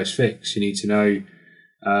 through your first fix. You need to know,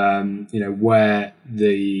 where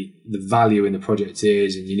the value in the project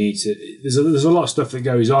is, and you need to. There's a lot of stuff that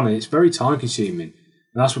goes on, and it's very time consuming.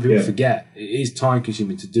 And that's what people forget. It is time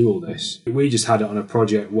consuming to do all this. We just had it on a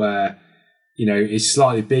project where, it's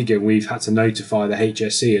slightly bigger. We've had to notify the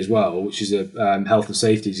HSE as well, which is a health and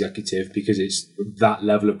safety executive, because it's that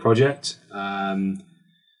level of project.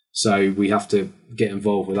 So we have to get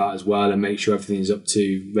involved with that as well and make sure everything's up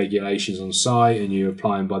to regulations on site and you're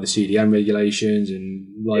applying by the CDM regulations and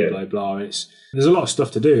blah, blah, blah. And there's a lot of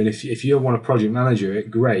stuff to do. And if you want to project manager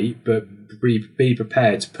it, great, but be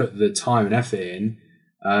prepared to put the time and effort in.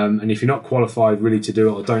 And if you're not qualified really to do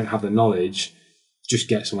it or don't have the knowledge, just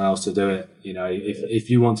get someone else to do it. You know, if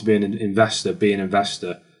you want to be an investor, be an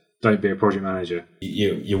investor. Don't be a project manager.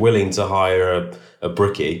 You're willing to hire a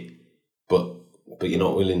brickie, but you're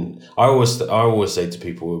not willing. I always say to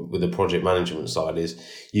people with the project management side is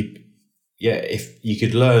if you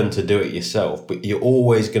could learn to do it yourself, but you're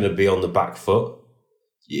always going to be on the back foot.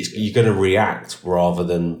 You're going to react rather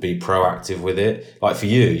than be proactive with it. Like for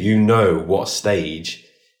you know what stage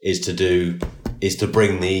is to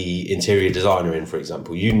bring the interior designer in, for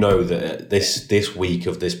example. You know that this week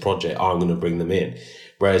of this project, I'm going to bring them in.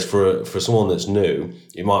 Whereas for someone that's new,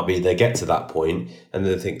 it might be they get to that point and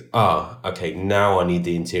they think, okay, now I need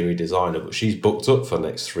the interior designer, but she's booked up for the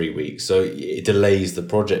next 3 weeks. So it delays the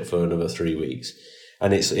project for another 3 weeks.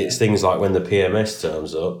 And it's things like when the PMS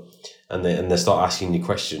turns up and they start asking you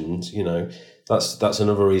questions, you know, that's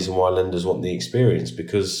another reason why lenders want the experience,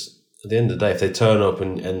 because at the end of the day, if they turn up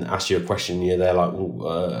and ask you a question, they're like,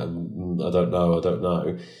 I don't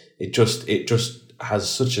know. It just has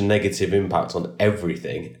such a negative impact on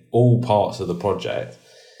everything, all parts of the project.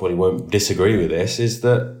 But he won't disagree with this, is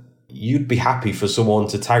that you'd be happy for someone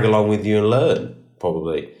to tag along with you and learn,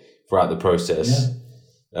 probably, throughout the process.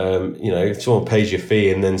 Yeah. You know, if someone pays your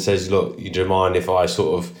fee and then says, look, do you mind if I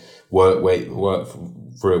sort of work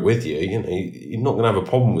through it with you? You know, you're not going to have a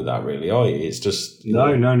problem with that, really, are you? It's just...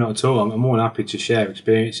 No, not at all. I'm more than happy to share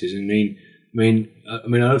experiences. I mean,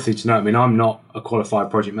 another thing to note, I'm not a qualified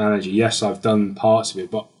project manager. Yes, I've done parts of it,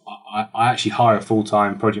 but I actually hire a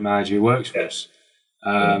full-time project manager who works for us.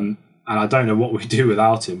 And I don't know what we do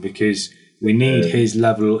without him, because we need his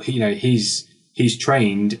level. You know, he's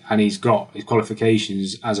trained and he's got his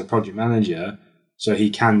qualifications as a project manager, so he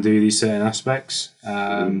can do these certain aspects.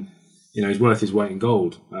 You know, he's worth his weight in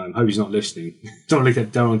gold. Hope he's not listening. Don't want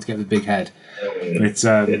to get the big head. But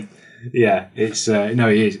yeah, it's no,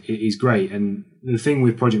 he is. He's great. And the thing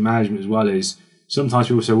with project management as well is sometimes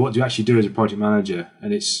people say, "What do you actually do as a project manager?"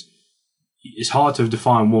 And it's hard to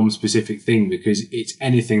define one specific thing, because it's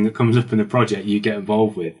anything that comes up in the project you get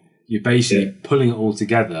involved with. You're basically pulling it all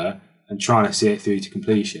together and trying to see it through to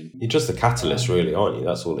completion. You're just the catalyst, really, aren't you?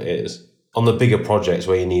 That's all it is. On the bigger projects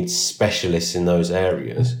where you need specialists in those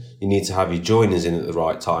areas, you need to have your joiners in at the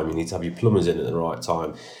right time. You need to have your plumbers in at the right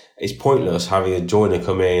time. It's pointless having a joiner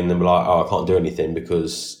come in and be like, I can't do anything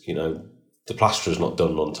because, you know, the plasterer's not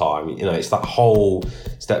done on time. You know, it's that whole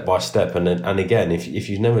step by step. And again, if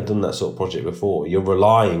you've never done that sort of project before, you're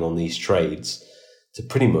relying on these trades to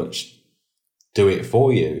pretty much do it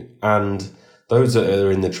for you. And those that are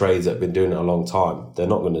in the trades that have been doing it a long time, they're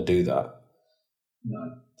not going to do that.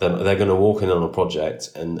 No. They're going to walk in on a project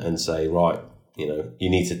and say, right, you know, you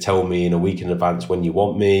need to tell me in a week in advance when you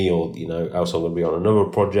want me, or, you know, else I'm going to be on another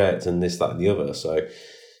project and this, that, and the other. So,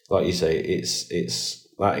 like you say, it's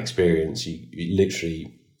that experience. You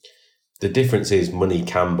literally, the difference is money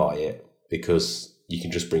can buy it, because you can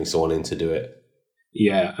just bring someone in to do it.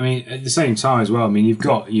 Yeah, I mean, at the same time as well, I mean, you've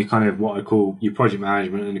got your kind of what I call your project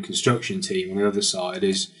management and the construction team on the other side.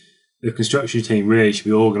 Is the construction team really should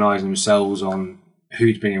be organising themselves on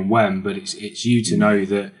who's been in when, but it's you to know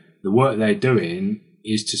that the work they're doing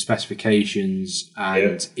is to specifications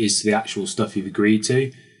and is to the actual stuff you've agreed to.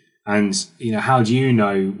 And, you know, how do you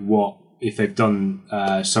know what, if they've done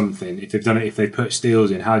something, if they put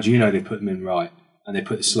steels in, how do you know they put them in right? And they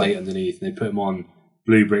put the slate underneath and they put them on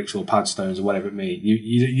blue bricks or pad stones or whatever it may be.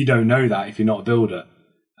 You don't know that if you're not a builder.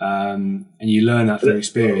 And you learn that through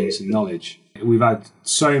experience and knowledge. We've had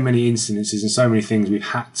so many incidences and so many things we've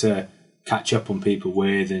had to catch up on people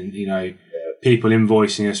with, and, you know, people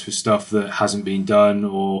invoicing us for stuff that hasn't been done,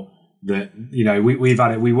 or that, you know,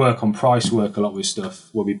 we work on price work a lot with stuff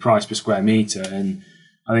where we price per square metre, and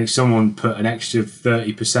I think someone put an extra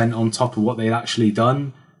 30% on top of what they'd actually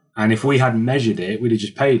done, and if we hadn't measured it, we'd have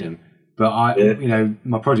just paid them. But you know,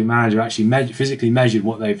 my project manager actually physically measured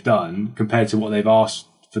what they've done compared to what they've asked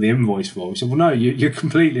for the invoice for. We said, well, no, you're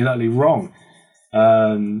completely and utterly wrong.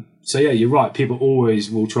 So yeah, you're right. People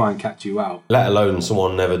always will try and catch you out. Let alone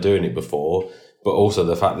someone never doing it before, but also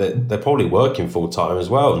the fact that they're probably working full time as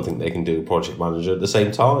well and think they can do a project manager at the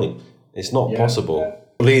same time. It's not possible.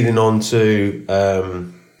 Yeah. Leading on to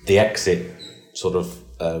the exit sort of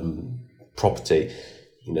property,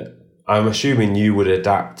 you know, I'm assuming you would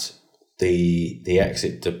adapt the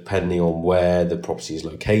exit depending on where the property is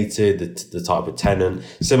located, the type of tenant.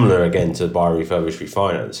 Similar again to buy, refurbish,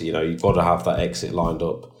 refinance. You know, you've got to have that exit lined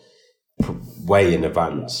up way in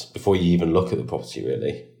advance before you even look at the property,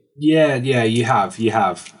 really. Yeah, you have.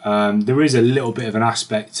 There is a little bit of an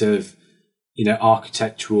aspect of,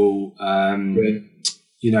 architectural,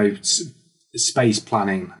 space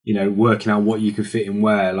planning, working out what you can fit in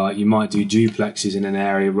where. Like, you might do duplexes in an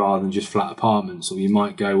area rather than just flat apartments, or you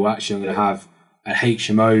might go, well, actually, I'm going to have a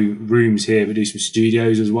HMO rooms here, but do some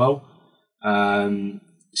studios as well.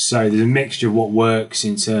 So there's a mixture of what works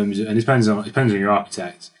in terms of, and it depends on your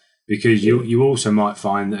architect, because you also might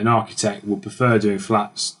find that an architect will prefer doing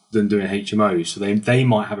flats than doing HMOs. So they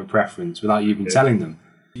might have a preference without you even telling them.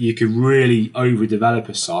 You could really overdevelop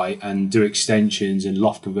a site and do extensions and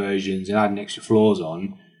loft conversions and adding extra floors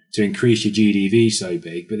on to increase your GDV so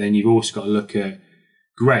big. But then you've also got to look at,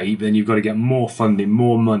 great, but then you've got to get more funding,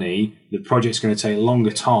 more money. The project's going to take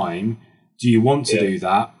longer time. Do you want to do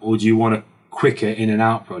that, or do you want a quicker in and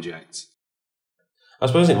out project? I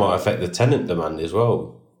suppose it might affect the tenant demand as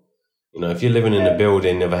well. If you're living in a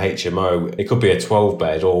building of a HMO, it could be a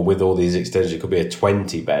 12-bed, or with all these extensions, it could be a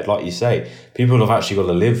 20-bed. Like you say, people have actually got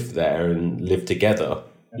to live there and live together.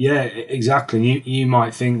 Yeah, exactly. You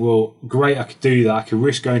might think, well, great, I could do that. I could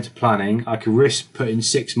risk going to planning. I could risk putting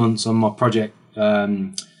 6 months on my project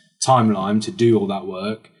timeline to do all that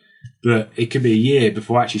work. But it could be a year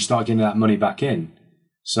before I actually start getting that money back in.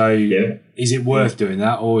 So is it worth doing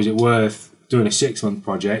that, or is it worth doing a 6-month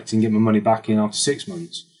project and get my money back in after 6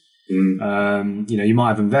 months? You might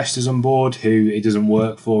have investors on board who it doesn't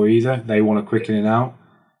work for either. They want to quick in and out.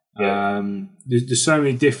 There's so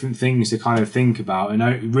many different things to kind of think about,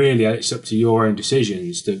 and really it's up to your own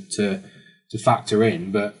decisions to factor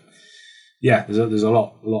in. But yeah, there's a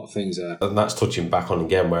lot of things there. And that's touching back on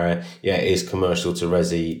again where, it is commercial to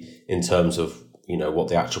resi in terms of, what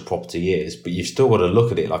the actual property is, but you've still got to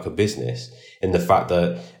look at it like a business, in the fact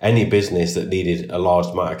that any business that needed a large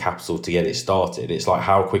amount of capital to get it started, it's like,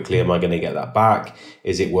 how quickly am I going to get that back?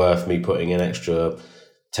 Is it worth me putting an extra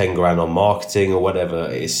 10 grand on marketing or whatever?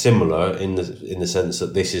 It's similar in the sense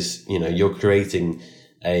that this is, you're creating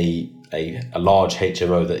a large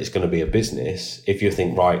HMO that is going to be a business. If you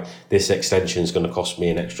think, right, this extension is going to cost me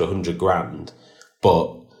an extra 100 grand,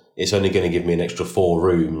 but it's only going to give me an extra 4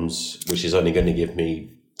 rooms, which is only going to give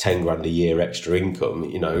me 10 grand a year extra income.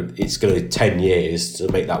 It's going to 10 years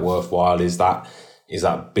to make that worthwhile. Is that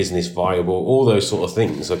business viable? All those sort of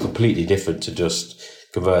things are completely different to just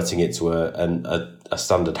converting it to a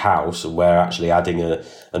standard house, where actually adding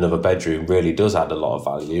another bedroom really does add a lot of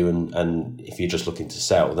value. And if you're just looking to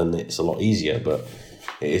sell, then it's a lot easier. But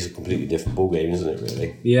it is a completely different ballgame, isn't it,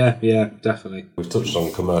 really? Yeah, definitely. We've touched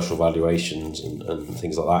on commercial valuations and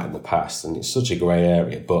things like that in the past, and it's such a grey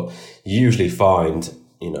area. But you usually find,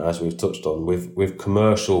 as we've touched on, with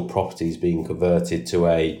commercial properties being converted to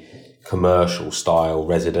a commercial style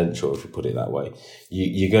residential, if you put it that way,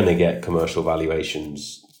 you're going to get commercial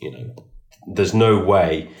valuations. There's no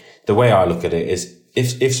way. The way I look at it is,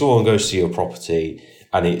 if someone goes to your property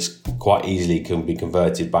and it's quite easily can be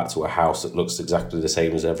converted back to a house that looks exactly the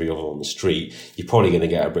same as every other on the street, you're probably going to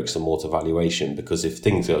get a bricks and mortar valuation, because if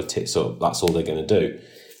things go tits up, that's all they're going to do.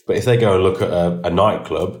 But if they go and look at a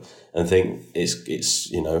nightclub and think it's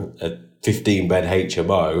a 15-bed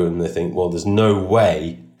HMO, and they think, well, there's no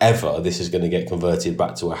way ever this is going to get converted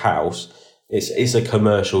back to a house, it's a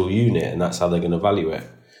commercial unit, and that's how they're going to value it.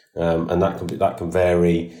 And that can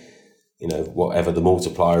vary, whatever the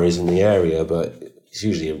multiplier is in the area, but it's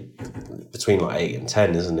usually between like 8 and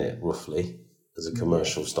 10, isn't it, roughly, as a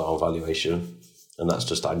commercial style valuation, and that's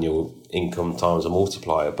just annual income times a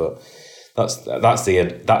multiplier. But that's the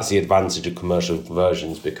advantage of commercial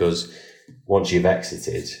conversions, because once you've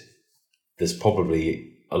exited, there's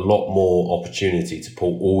probably a lot more opportunity to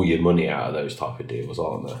pull all your money out of those type of deals,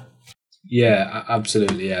 aren't there? Yeah,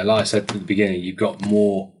 absolutely. Yeah, like I said at the beginning, you've got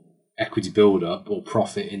more equity build up or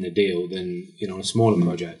profit in the deal than a smaller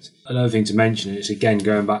project. Another thing to mention, is again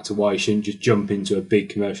going back to why you shouldn't just jump into a big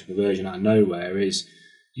commercial conversion out of nowhere, is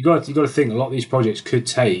you got to think a lot of these projects could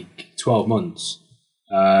take 12 months.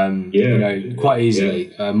 Quite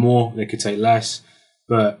easily. More, they could take less.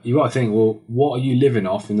 But you got to think, well, what are you living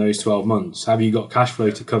off in those 12 months? Have you got cash flow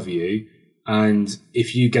to cover you? And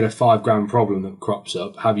if you get a 5 grand problem that crops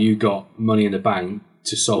up, have you got money in the bank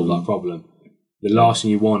to solve that problem? The last thing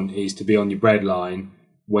you want is to be on your breadline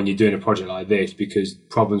when you're doing a project like this, because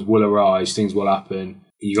problems will arise, things will happen.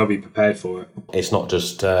 You got to be prepared for it. It's not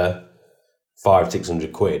just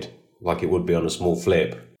 500-600 quid like it would be on a small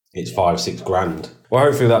flip. It's 5-6 grand. Well,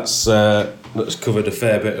 hopefully that's covered a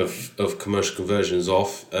fair bit of commercial conversions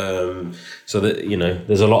off. So that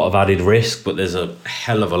there's a lot of added risk, but there's a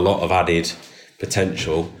hell of a lot of added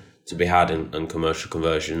potential. to be had in commercial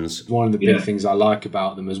conversions. One of the big things I like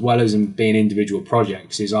about them, as well as in being individual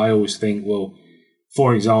projects, is I always think, well,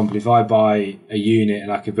 for example, if I buy a unit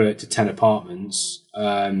and I convert it to 10 apartments,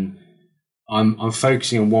 I'm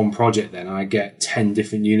focusing on one project then, and I get 10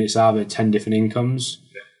 different units out of it, 10 different incomes.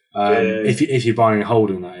 If you're buying a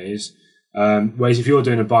holding, that is. Whereas if you're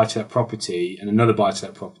doing a buy-to-let property and another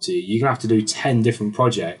buy-to-let property, you're going to have to do 10 different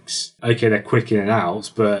projects. Okay, they're quick in and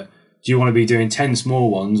out, but do you want to be doing 10 small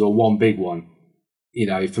ones or one big one? You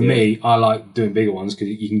know, for me, I like doing bigger ones because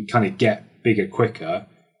you can kind of get bigger quicker.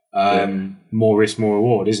 More risk, more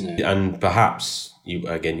reward, isn't it? And perhaps, you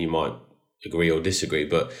might agree or disagree,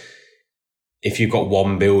 but if you've got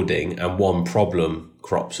one building and one problem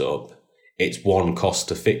crops up, it's one cost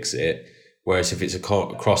to fix it. Whereas if it's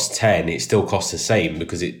across 10, it still costs the same,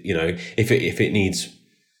 because it, you know, if it needs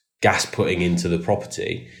gas putting into the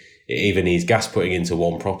property, it either needs gas putting into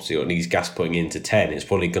one property or it needs gas putting into 10. It's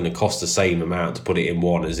probably going to cost the same amount to put it in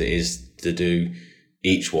one as it is to do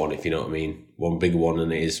each one, if you know what I mean. One bigger one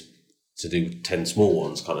than it is to do 10 small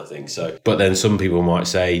ones, kind of thing. So, but then some people might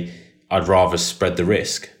say, I'd rather spread the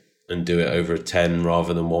risk and do it over 10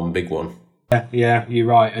 rather than one big one. Yeah, you're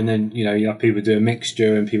right. And then, you know, you have people do a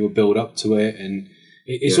mixture and people build up to it. And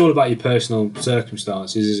it's all about your personal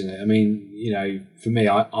circumstances, isn't it? I mean, you know, for me,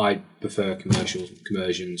 I prefer commercial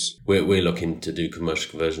conversions. We're looking to do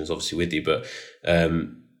commercial conversions, obviously, with you. But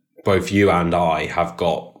both you and I have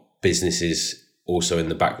got businesses also in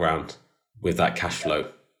the background with that cash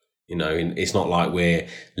flow. You know, it's not like we're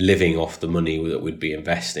living off the money that we'd be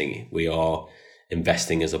investing. We are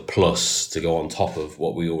investing as a plus to go on top of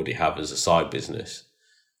what we already have as a side business.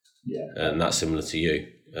 Yeah. And that's similar to you.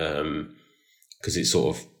 Because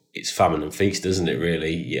it's famine and feast, isn't it,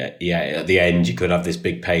 really? Yeah. At the end, you could have this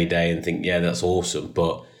big payday and think, yeah, that's awesome.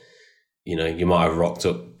 But, you know, you might have rocked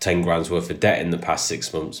up 10 grand's worth of debt in the past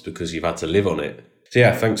 6 months because you've had to live on it. So,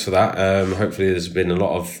 yeah, thanks for that. Hopefully there's been a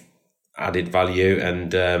lot of added value,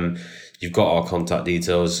 and you've got our contact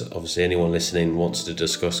details. Obviously, anyone listening wants to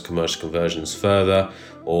discuss commercial conversions further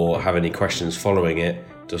or have any questions following it,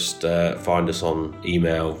 just find us on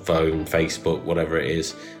email, phone, Facebook, whatever it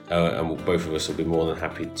is, and both of us will be more than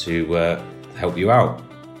happy to help you out.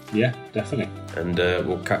 Yeah, definitely. And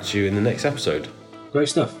we'll catch you in the next episode. Great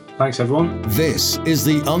stuff. Thanks, everyone. This is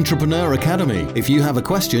the Entrepreneur Academy. If you have a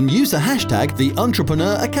question, use the hashtag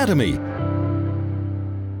 #TheEntrepreneur Academy.